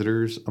 unique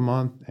visitors a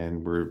month.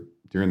 And we're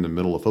during the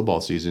middle of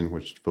football season,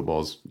 which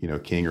football's,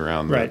 king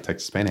around the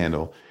Texas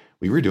Panhandle.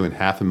 We were doing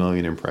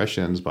 500,000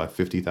 impressions by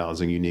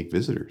 50,000 unique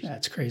visitors.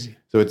 That's crazy.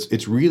 So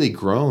it's really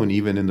grown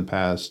even in the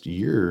past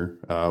year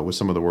with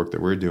some of the work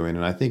that we're doing.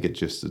 And I think it's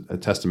just a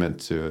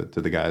testament to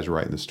the guys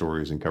writing the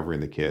stories and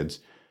covering the kids.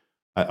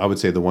 I would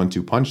say the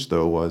 1-2 punch,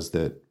 though, was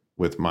that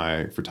with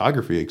my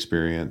photography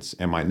experience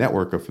and my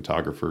network of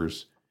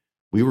photographers,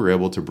 we were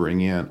able to bring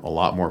in a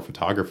lot more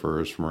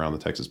photographers from around the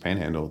Texas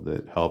Panhandle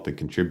that help and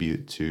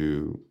contribute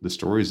to the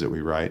stories that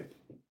we write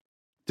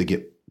to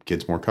get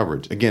kids more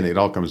coverage. Again, it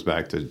all comes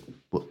back to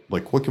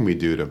like, what can we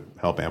do to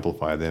help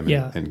amplify them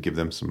and give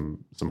them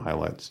some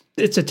highlights?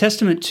 It's a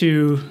testament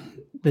to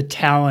the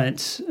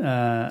talent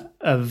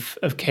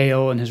of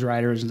Kale and his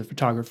writers and the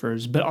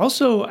photographers, but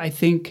also I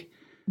think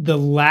the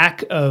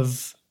lack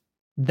of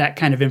that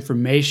kind of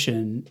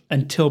information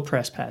until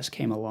Press Pass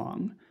came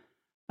along.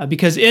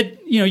 Because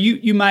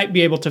you might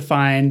be able to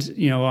find,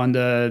 on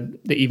the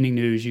evening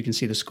news, you can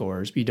see the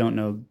scores, but you don't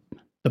know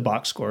the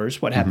box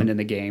scores, what happened in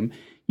the game.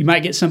 You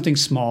might get something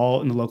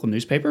small in the local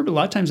newspaper, but a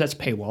lot of times that's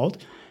paywalled.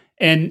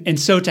 And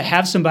so to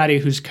have somebody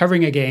who's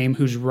covering a game,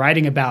 who's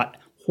writing about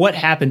what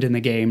happened in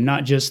the game,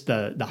 not just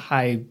the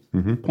high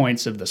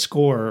points of the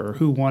score or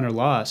who won or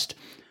lost,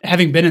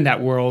 having been in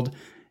that world,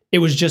 it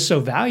was just so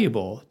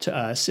valuable to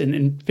us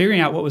in figuring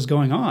out what was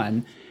going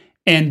on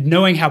and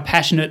knowing how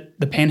passionate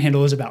the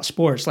Panhandle is about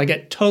sports. Like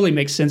it totally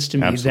makes sense to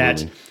me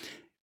that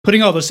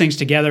putting all those things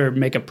together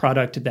make a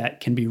product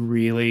that can be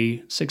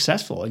really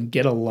successful and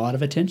get a lot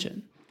of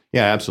attention.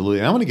 Yeah, absolutely.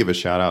 And I want to give a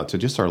shout out to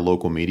just our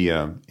local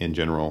media in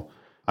general.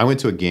 I went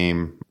to a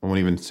game, I won't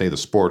even say the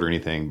sport or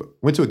anything, but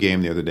went to a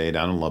game the other day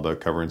down in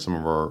Lubbock covering some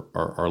of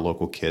our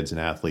local kids and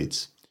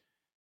athletes.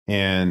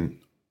 And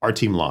our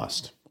team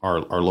lost.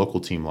 Our local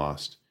team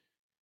lost.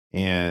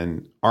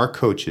 And our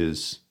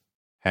coaches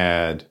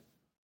had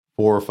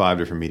 4 or 5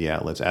 different media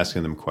outlets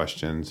asking them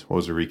questions. What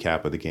was a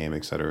recap of the game,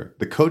 et cetera.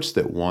 The coach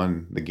that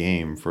won the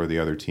game for the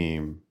other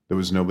team, there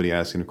was nobody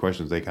asking the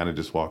questions. They kind of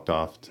just walked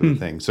off to the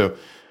thing. So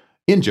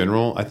in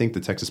general, I think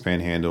the Texas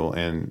Panhandle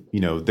and,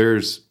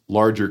 there's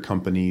larger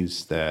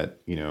companies that,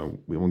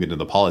 we won't get into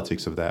the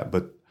politics of that,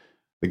 but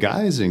the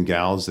guys and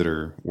gals that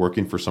are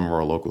working for some of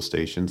our local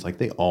stations, like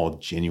they all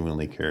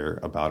genuinely care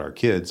about our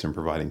kids and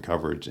providing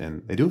coverage,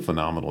 and they do a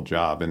phenomenal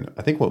job. And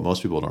I think what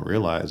most people don't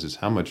realize is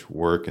how much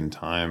work and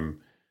time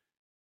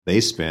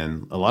they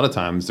spend. A lot of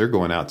times they're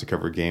going out to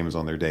cover games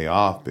on their day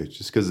off, but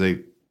just because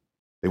they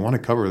want to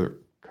cover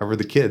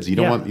the kids. You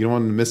don't want them to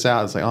miss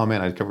out. It's like, oh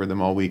man, I covered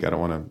them all week. I don't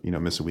want to,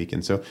 miss a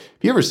weekend. So if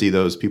you ever see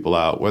those people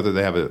out, whether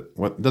they have it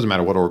doesn't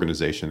matter what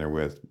organization they're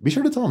with, be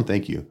sure to tell them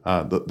thank you.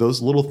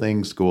 Those little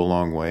things go a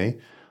long way.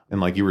 And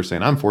like you were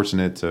saying, I'm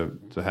fortunate to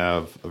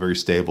have a very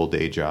stable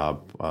day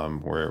job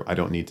where I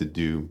don't need to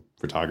do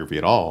photography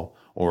at all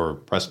or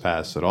Press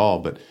Pass at all.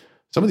 But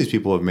some of these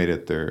people have made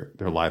it their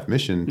life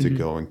mission to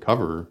go and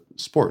cover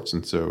sports.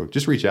 And so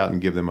just reach out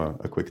and give them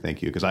a quick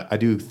thank you. Because I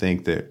do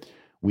think that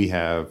we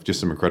have just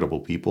some incredible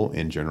people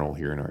in general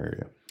here in our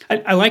area.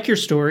 I like your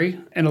story,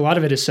 and a lot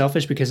of it is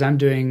selfish because I'm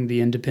doing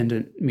the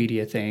independent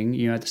media thing,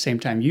 at the same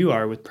time you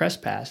are with Press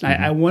Pass.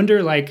 And I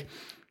wonder, like,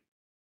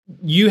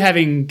 you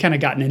having kind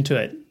of gotten into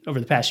it over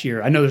the past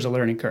year, I know there's a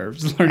learning curve.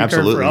 There's a learning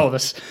curve for all of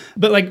us.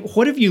 But, like,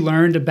 what have you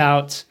learned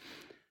about,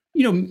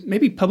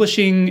 maybe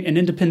publishing an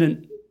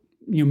independent,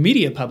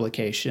 media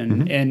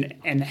publication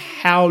and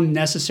how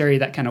necessary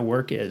that kind of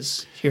work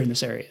is here in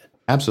this area?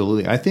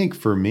 Absolutely. I think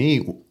for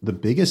me, the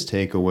biggest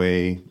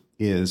takeaway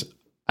is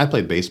I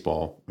played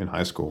baseball in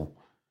high school.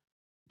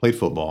 played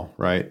football,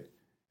 right?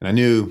 And I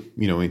knew,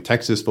 in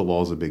Texas,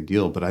 football is a big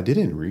deal, but I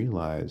didn't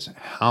realize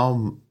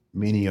how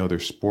many other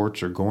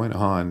sports are going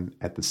on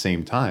at the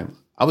same time.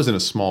 I was in a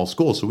small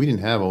school, so we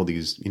didn't have all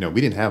these, we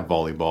didn't have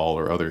volleyball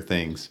or other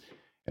things.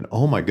 And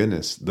oh my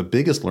goodness, the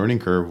biggest learning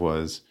curve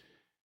was,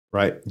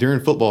 right,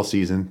 during football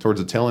season, towards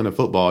the tail end of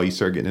football, you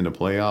start getting into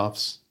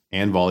playoffs,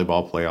 and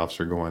volleyball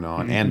playoffs are going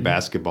on, and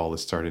basketball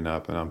is starting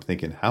up. And I'm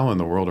thinking, how in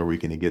the world are we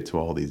going to get to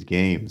all these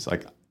games?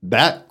 Like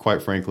that,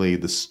 quite frankly,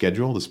 the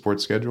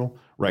sports schedule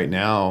right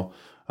now,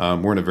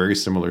 we're in a very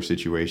similar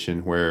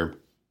situation where,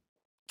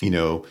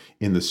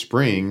 in the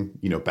spring,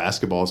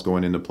 basketball is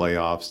going into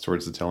playoffs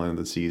towards the tail end of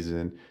the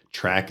season.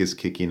 Track is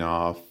kicking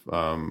off.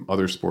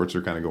 Other sports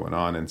are kind of going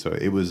on. And so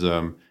it was,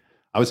 I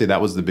would say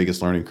that was the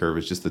biggest learning curve,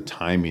 is just the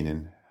timing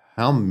and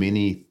how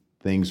many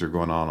things are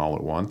going on all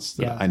at once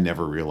that I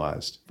never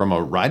realized. From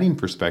a writing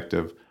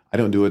perspective, I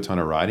don't do a ton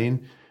of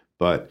writing,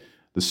 but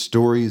the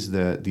stories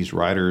that these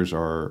writers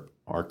are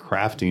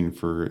crafting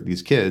for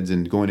these kids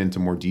and going into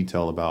more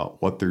detail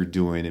about what they're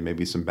doing and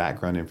maybe some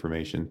background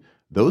information,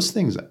 those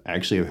things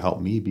actually have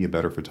helped me be a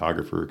better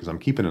photographer, because I'm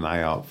keeping an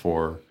eye out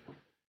for,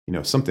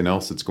 something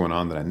else that's going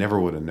on that I never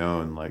would have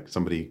known. Like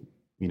somebody,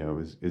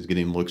 is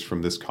getting looks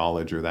from this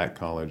college or that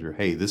college, or,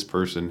 hey, this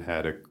person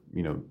had a,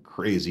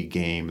 crazy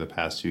game the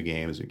past 2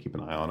 games, and keep an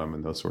eye on them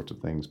and those sorts of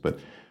things. But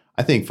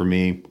I think for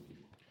me,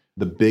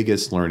 the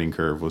biggest learning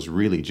curve was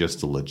really just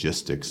the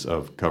logistics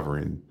of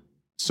covering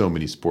so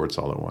many sports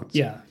all at once.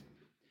 Yeah.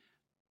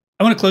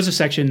 I want to close this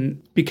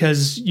section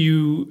because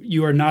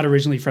you are not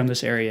originally from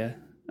this area.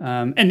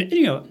 And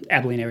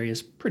Abilene area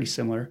is pretty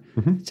similar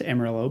to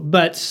Amarillo,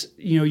 but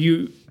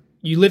you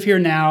live here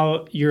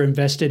now, you're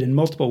invested in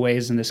multiple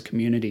ways in this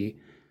community.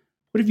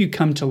 What have you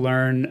come to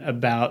learn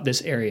about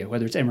this area,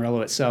 whether it's Amarillo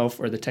itself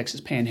or the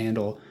Texas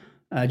Panhandle,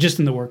 just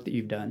in the work that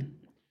you've done?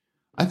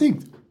 I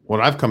think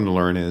what I've come to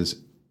learn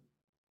is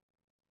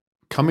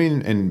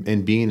coming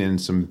and being in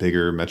some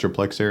bigger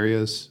metroplex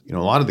areas, a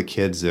lot of the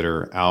kids that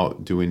are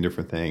out doing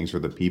different things, or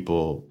the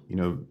people,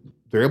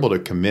 they're able to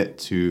commit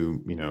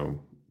to,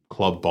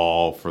 club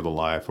ball for the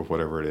life of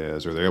whatever it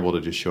is, or they're able to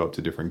just show up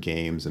to different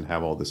games and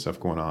have all this stuff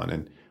going on.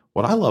 And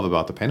what I love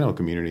about the Panhandle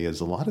community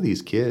is a lot of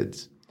these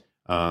kids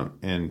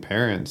and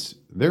parents,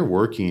 they're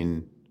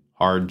working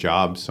hard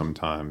jobs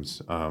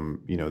sometimes.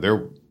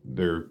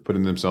 They're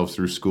putting themselves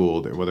through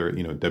school, whether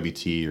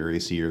WT or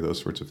AC or those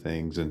sorts of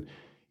things. And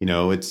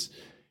it's,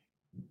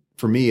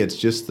 for me, it's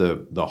just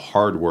the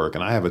hard work.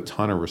 And I have a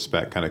ton of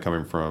respect kind of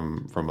coming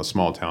from a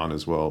small town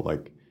as well.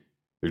 Like,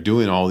 they're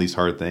doing all these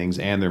hard things,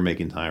 and they're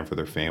making time for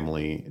their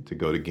family to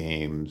go to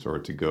games or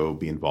to go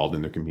be involved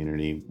in their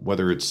community,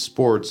 whether it's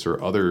sports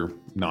or other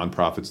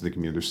nonprofits in the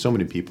community. There's so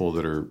many people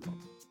that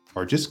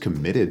are just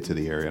committed to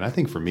the area. And I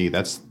think for me,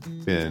 that's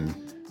been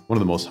one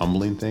of the most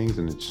humbling things.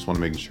 And I just want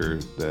to make sure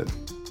that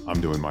I'm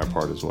doing my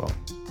part as well.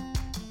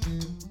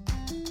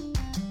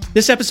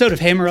 This episode of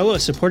Hey Amarillo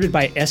is supported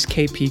by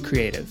SKP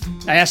Creative.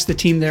 I asked the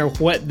team there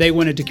what they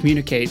wanted to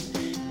communicate,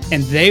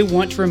 and they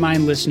want to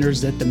remind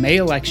listeners that the May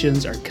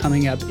elections are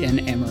coming up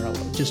in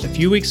Amarillo, just a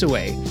few weeks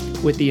away,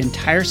 with the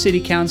entire city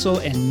council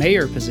and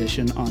mayor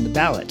position on the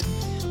ballot.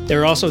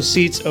 There are also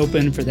seats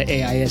open for the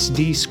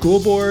AISD School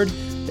Board,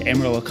 the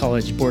Amarillo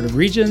College Board of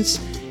Regents,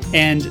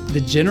 and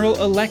the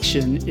general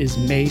election is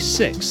May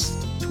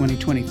 6th,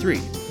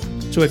 2023.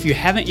 So if you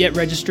haven't yet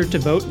registered to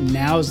vote,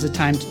 now's the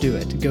time to do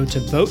it. Go to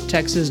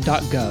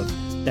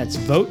votetexas.gov. That's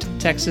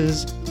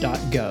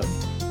votetexas.gov.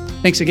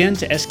 Thanks again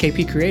to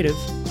SKP Creative,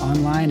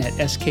 online at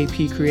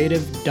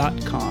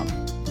skpcreative.com.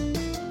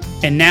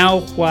 And now,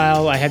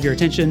 while I have your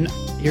attention,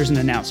 here's an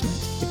announcement.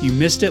 If you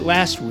missed it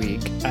last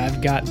week,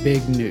 I've got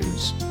big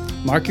news.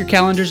 Mark your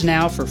calendars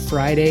now for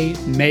Friday,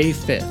 May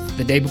 5th,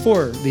 the day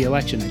before the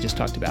election I just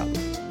talked about.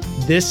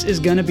 This is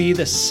going to be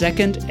the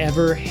second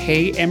ever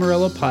Hey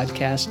Amarillo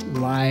podcast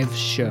live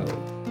show.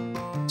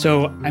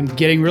 So I'm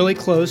getting really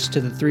close to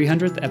the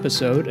 300th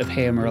episode of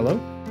Hey Amarillo,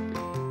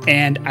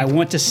 and I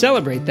want to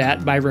celebrate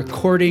that by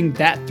recording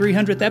that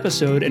 300th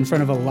episode in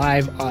front of a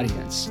live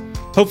audience.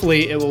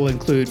 Hopefully it will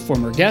include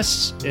former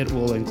guests, it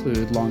will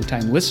include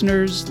longtime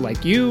listeners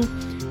like you,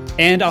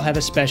 and I'll have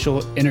a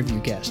special interview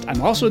guest.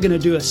 I'm also going to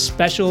do a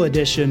special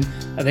edition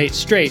of 8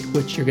 Straight,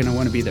 which you're going to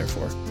want to be there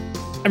for.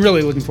 I'm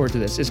really looking forward to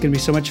this. It's going to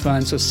be so much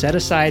fun. So set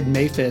aside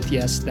May 5th,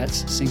 yes,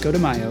 that's Cinco de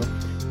Mayo,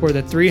 for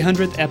the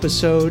 300th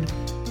episode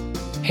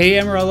Hey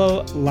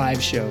Amarillo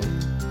live show.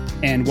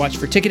 And watch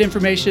for ticket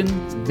information,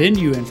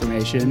 venue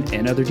information,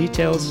 and other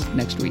details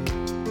next week.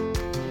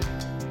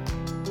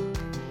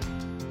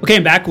 Okay,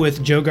 I'm back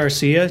with Joe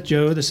Garcia.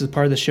 Joe, this is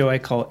part of the show I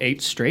call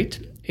 8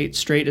 Straight. 8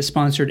 Straight is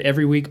sponsored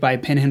every week by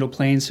Panhandle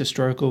Plains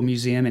Historical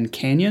Museum and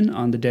Canyon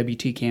on the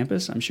WT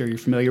campus. I'm sure you're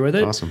familiar with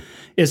it. Awesome.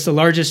 It's the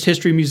largest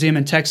history museum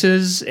in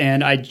Texas,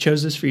 and I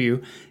chose this for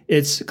you.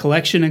 Its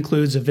collection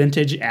includes a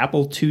vintage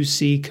Apple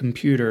IIc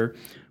computer,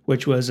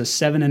 which was a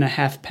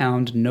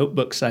 7.5-pound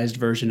notebook-sized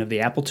version of the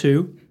Apple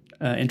II,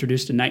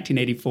 introduced in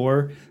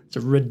 1984. It's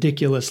a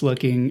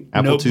ridiculous-looking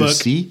Apple notebook.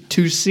 IIc?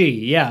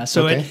 IIc, yeah.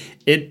 So okay.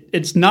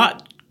 it's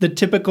not the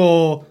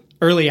typical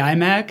early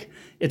iMac.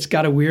 It's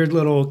got a weird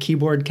little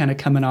keyboard kind of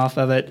coming off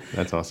of it.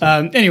 That's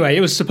awesome. Anyway,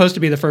 it was supposed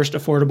to be the first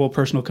affordable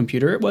personal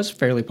computer. It was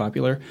fairly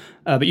popular,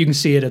 but you can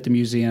see it at the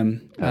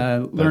museum.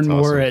 Learn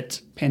more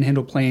at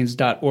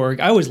panhandleplains.org.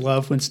 I always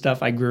love when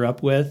stuff I grew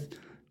up with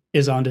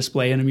is on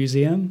display in a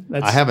museum.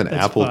 I have an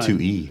Apple fun.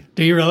 IIe.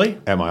 Do you really?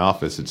 At my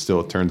office. It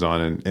still turns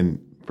on.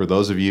 And for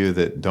those of you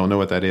that don't know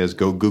what that is,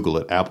 go Google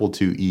it. Apple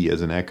IIe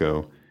as an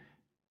Echo.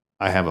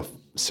 I have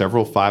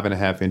several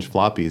 5.5-inch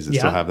floppies that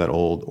still have that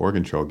old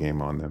Oregon Trail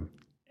game on them.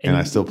 And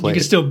I still play You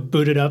can still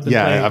boot it up and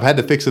play. I've had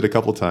to fix it a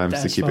couple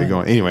times to keep it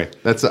going. Anyway,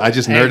 I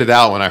just nerded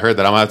out when I heard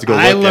that. I'm going to have to go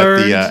look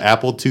at the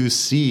Apple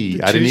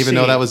IIc. I didn't even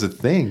know that was a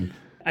thing.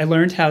 I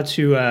learned how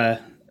to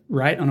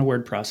write on a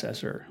word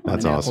processor on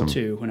an awesome. Apple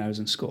II when I was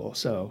in school.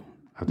 So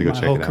I have to go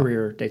check it out. My whole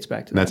career dates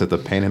back to that. That's at the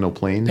Panhandle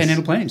Plains?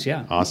 Panhandle Plains,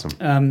 yeah.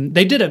 Awesome.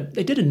 They did a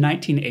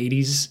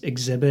 1980s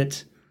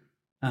exhibit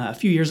a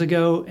few years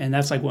ago, and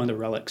that's like one of the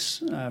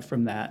relics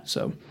from that.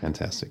 So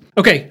fantastic.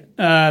 Okay,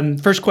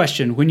 first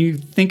question. When you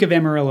think of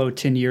Amarillo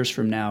 10 years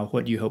from now,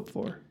 what do you hope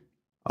for?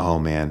 Oh,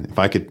 man. If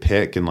I could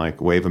pick and like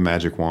wave a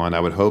magic wand, I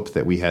would hope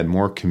that we had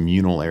more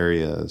communal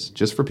areas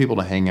just for people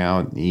to hang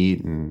out and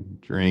eat and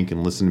drink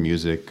and listen to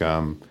music.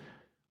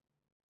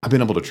 I've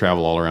been able to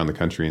travel all around the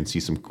country and see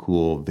some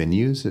cool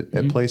venues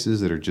at places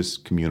that are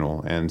just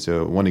communal. And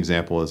so one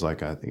example is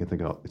like, I think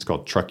it's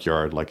called Truck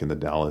Yard, like in the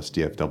Dallas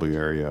DFW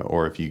area.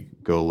 Or if you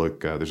go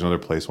look, there's another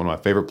place, one of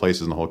my favorite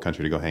places in the whole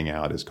country to go hang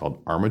out is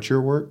called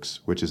Armature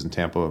Works, which is in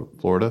Tampa,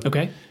 Florida.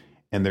 Okay.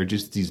 And they're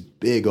just these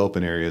big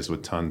open areas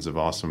with tons of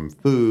awesome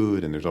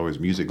food, and there's always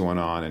music going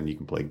on, and you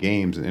can play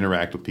games and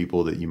interact with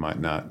people that you might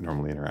not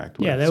normally interact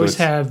with. Yeah, they always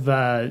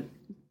have,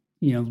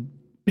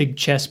 big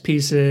chess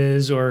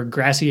pieces or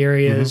grassy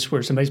areas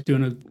where somebody's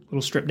doing a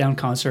little stripped down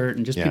concert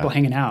and just people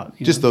hanging out.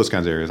 Just those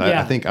kinds of areas.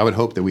 I think I would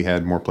hope that we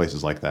had more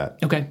places like that.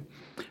 Okay.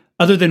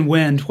 Other than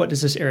wind, what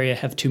does this area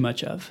have too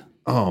much of?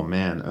 Oh,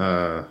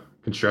 man.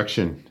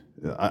 Construction.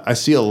 I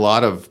see a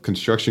lot of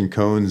construction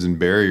cones and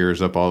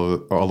barriers up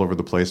all over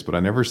the place, but I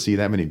never see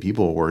that many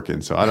people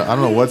working. So I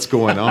don't know what's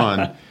going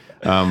on.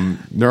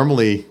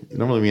 Normally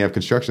when we have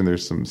construction,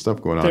 there's some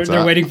stuff going on.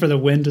 They're waiting for the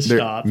wind to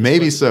stop.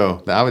 Maybe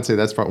so. I would say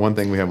that's one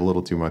thing we have a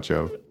little too much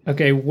of.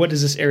 Okay, what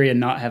does this area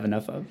not have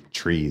enough of?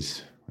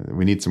 Trees.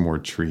 We need some more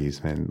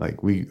trees, man. Like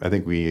I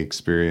think we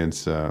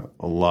experience a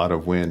lot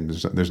of wind.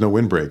 There's no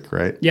windbreak,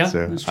 right? Yeah,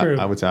 so that's true.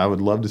 I would say I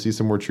would love to see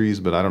some more trees,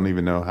 but I don't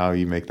even know how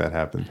you make that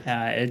happen.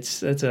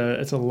 It's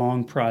a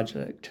long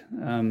project.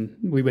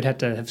 We would have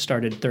to have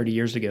started 30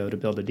 years ago to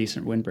build a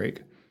decent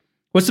windbreak.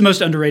 What's the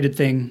most underrated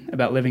thing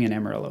about living in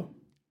Amarillo?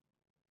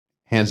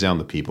 Hands down,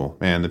 the people.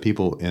 Man, the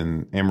people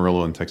in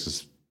Amarillo and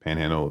Texas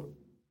Panhandle,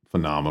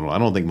 phenomenal. I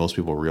don't think most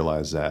people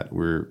realize that.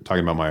 We're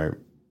talking about my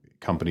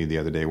company the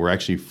other day. We're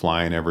actually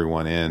flying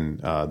everyone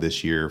in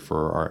this year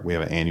for we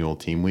have an annual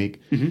team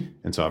week.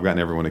 And so I've gotten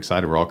everyone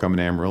excited. We're all coming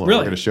to Amarillo. Really?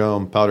 We're going to show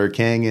them Powder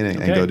Canyon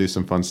and go do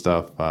some fun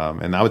stuff.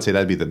 And I would say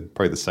that'd be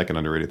probably the second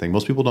underrated thing.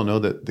 Most people don't know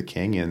that the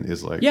canyon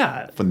is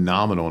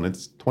phenomenal, and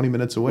it's 20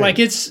 minutes away. Like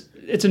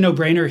it's a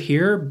no-brainer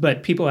here,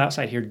 but people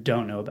outside here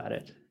don't know about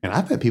it. And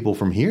I've met people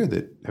from here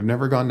that have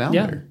never gone down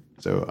there.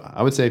 So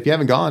I would say if you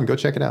haven't gone, go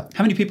check it out.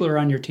 How many people are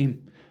on your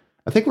team?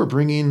 I think we're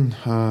bringing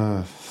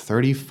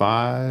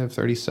 35,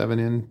 37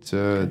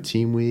 into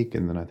team week.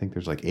 And then I think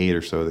there's like 8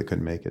 or so that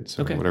couldn't make it.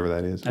 So whatever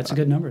that is. That's a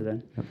good number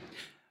then. Yep.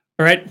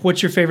 All right.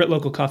 What's your favorite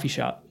local coffee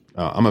shop?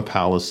 I'm a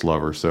Palace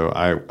lover. So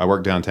I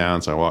work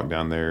downtown. So I walk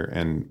down there.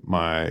 And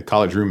my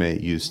college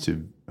roommate used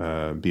to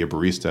be a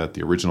barista at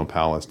the original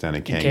Palace down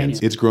in Canyon.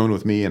 It's grown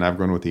with me, and I've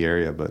grown with the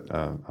area, but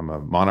I'm a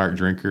Monarch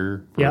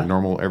drinker for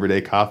normal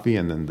everyday coffee,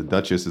 and then the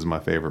Duchess is my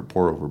favorite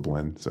pour-over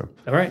blend. So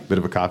all right. Bit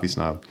of a coffee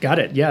snob. Got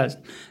it, yeah.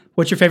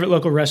 What's your favorite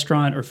local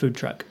restaurant or food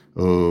truck?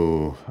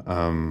 Oh,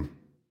 can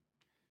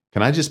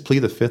I just plead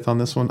the fifth on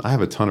this one? I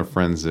have a ton of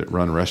friends that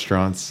run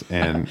restaurants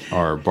and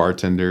are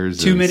bartenders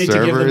Too and many servers,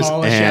 to give them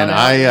all a and shout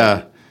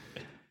out.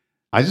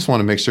 I just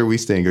want to make sure we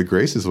stay in good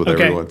graces with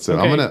everyone. So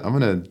I'm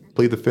gonna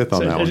plead the fifth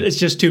on that one. It's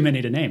just too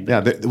many to name.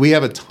 Yeah, we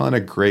have a ton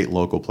of great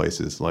local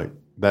places. Like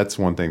that's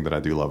one thing that I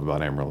do love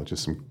about Amarillo,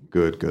 just some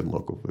good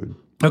local food.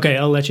 Okay,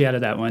 I'll let you out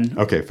of that one.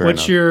 Okay, fair enough.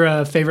 What's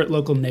your favorite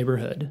local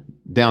neighborhood?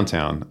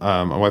 Downtown.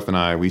 My wife and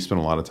I, we spend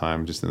a lot of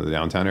time just in the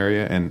downtown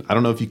area. And I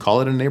don't know if you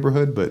call it a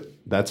neighborhood, but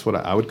that's what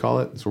I would call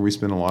it. It's where we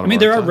spend a lot of our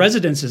there time. are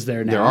residences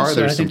there now. There are. So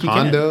There's some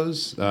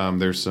condos.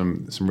 There's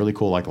some really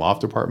cool like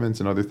loft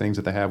apartments and other things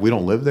that they have. We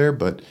don't live there,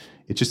 but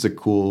it's just a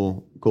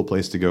cool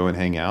place to go and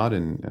hang out.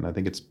 And I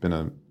think it's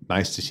been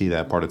nice to see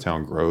that part of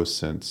town grow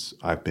since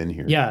I've been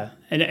here. Yeah.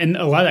 And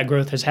a lot of that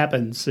growth has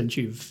happened since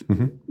you've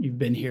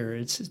been here.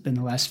 It's been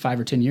the last 5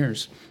 or 10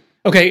 years.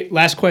 Okay,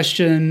 last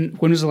question.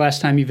 When was the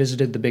last time you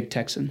visited the Big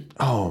Texan?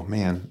 Oh,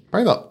 man.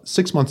 Probably about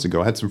 6 months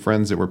ago. I had some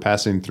friends that were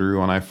passing through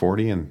on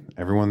I-40, and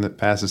everyone that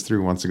passes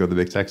through wants to go to the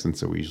Big Texan,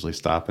 so we usually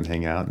stop and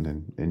hang out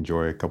and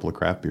enjoy a couple of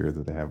craft beer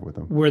that they have with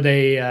them. Were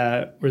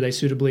they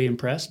suitably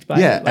impressed by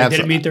it? Did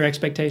it meet their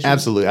expectations?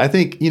 Absolutely. I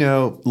think,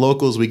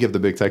 locals, we give the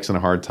Big Texan a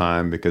hard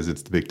time because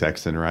it's the Big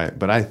Texan, right?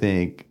 But I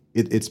think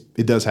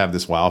it does have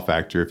this wow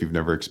factor if you've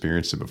never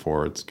experienced it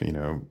before. It's,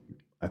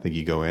 I think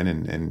you go in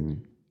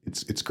and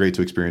it's great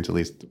to experience at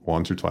least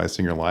once or twice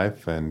in your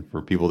life. And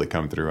for people that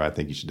come through, I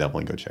think you should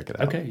definitely go check it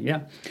out. Okay,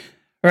 yeah.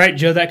 All right,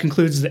 Joe, that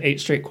concludes the 8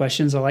 straight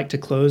questions. I like to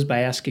close by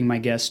asking my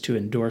guests to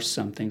endorse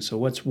something. So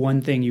what's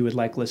one thing you would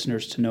like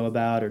listeners to know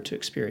about or to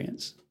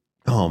experience?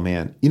 Oh,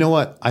 man. You know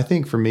what? I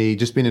think for me,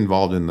 just being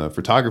involved in the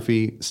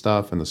photography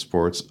stuff and the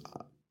sports,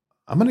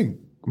 I'm gonna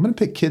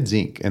pick Kids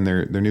Inc. and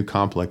their new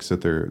complex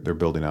that they're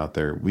building out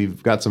there.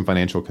 We've got some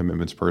financial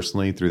commitments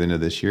personally through the end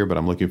of this year, but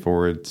I'm looking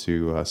forward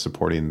to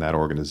supporting that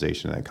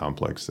organization, that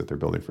complex that they're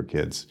building for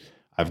kids.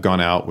 I've gone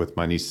out with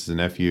my nieces and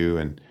nephew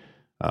and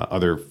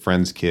other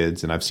friends'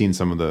 kids, and I've seen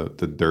some of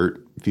the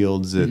dirt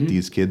fields that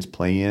these kids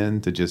play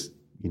in to just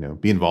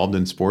be involved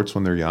in sports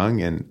when they're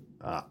young. And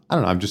I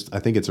don't know. I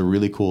think it's a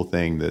really cool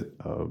thing that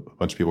a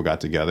bunch of people got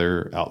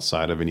together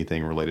outside of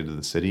anything related to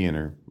the city and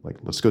are like,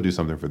 let's go do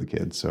something for the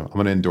kids. So I'm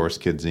going to endorse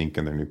Kids Inc.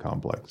 and their new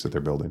complex that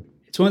they're building.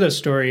 It's one of those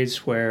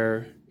stories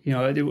where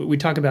we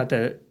talk about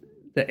the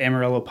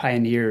Amarillo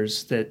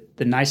pioneers, that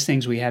the nice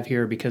things we have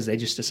here because they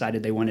just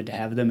decided they wanted to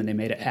have them and they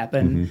made it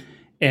happen.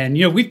 And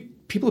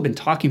people have been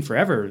talking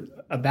forever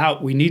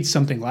about we need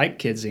something like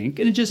Kids Inc.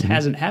 and it just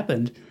hasn't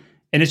happened.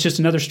 And it's just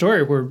another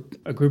story where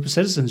a group of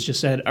citizens just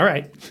said, all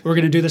right, we're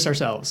going to do this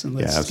ourselves and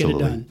let's get it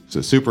done.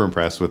 So super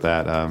impressed with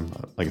that.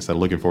 Like I said,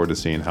 looking forward to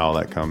seeing how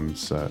that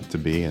comes to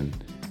be. And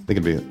I think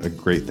it'd be a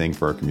great thing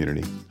for our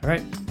community. All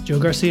right. Joe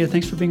Garcia,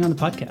 thanks for being on the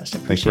podcast.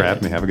 Thanks for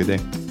having me. Have a good day.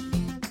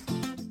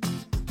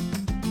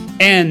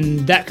 And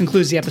that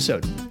concludes the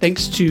episode.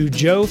 Thanks to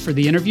Joe for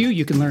the interview.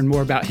 You can learn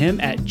more about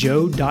him at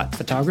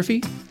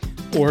joe.photography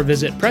or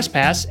visit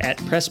PressPass at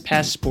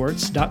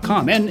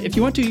presspassports.com. And if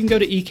you want to, you can go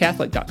to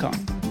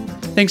ecatholic.com.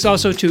 Thanks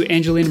also to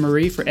Angelina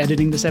Marie for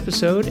editing this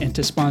episode and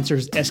to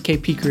sponsors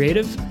SKP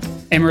Creative,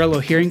 Amarillo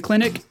Hearing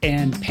Clinic,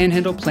 and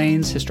Panhandle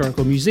Plains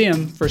Historical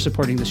Museum for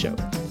supporting the show.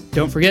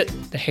 Don't forget,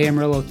 the Hey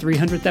Amarillo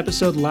 300th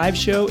episode live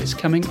show is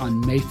coming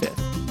on May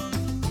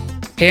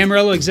 5th. Hey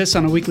Amarillo exists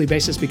on a weekly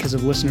basis because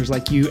of listeners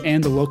like you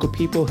and the local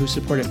people who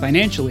support it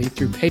financially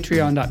through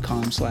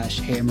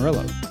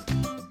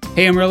patreon.com/HeyAmarillo.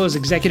 Hey Amarillo's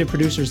executive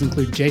producers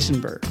include Jason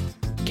Burr,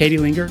 Katie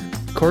Linger,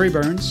 Corey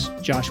Burns,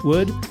 Josh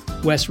Wood,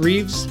 Wes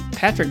Reeves,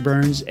 Patrick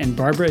Burns, and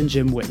Barbara and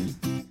Jim Witten.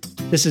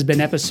 This has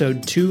been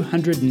episode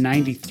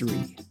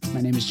 293. My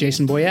name is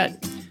Jason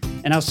Boyette,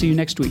 and I'll see you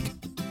next week.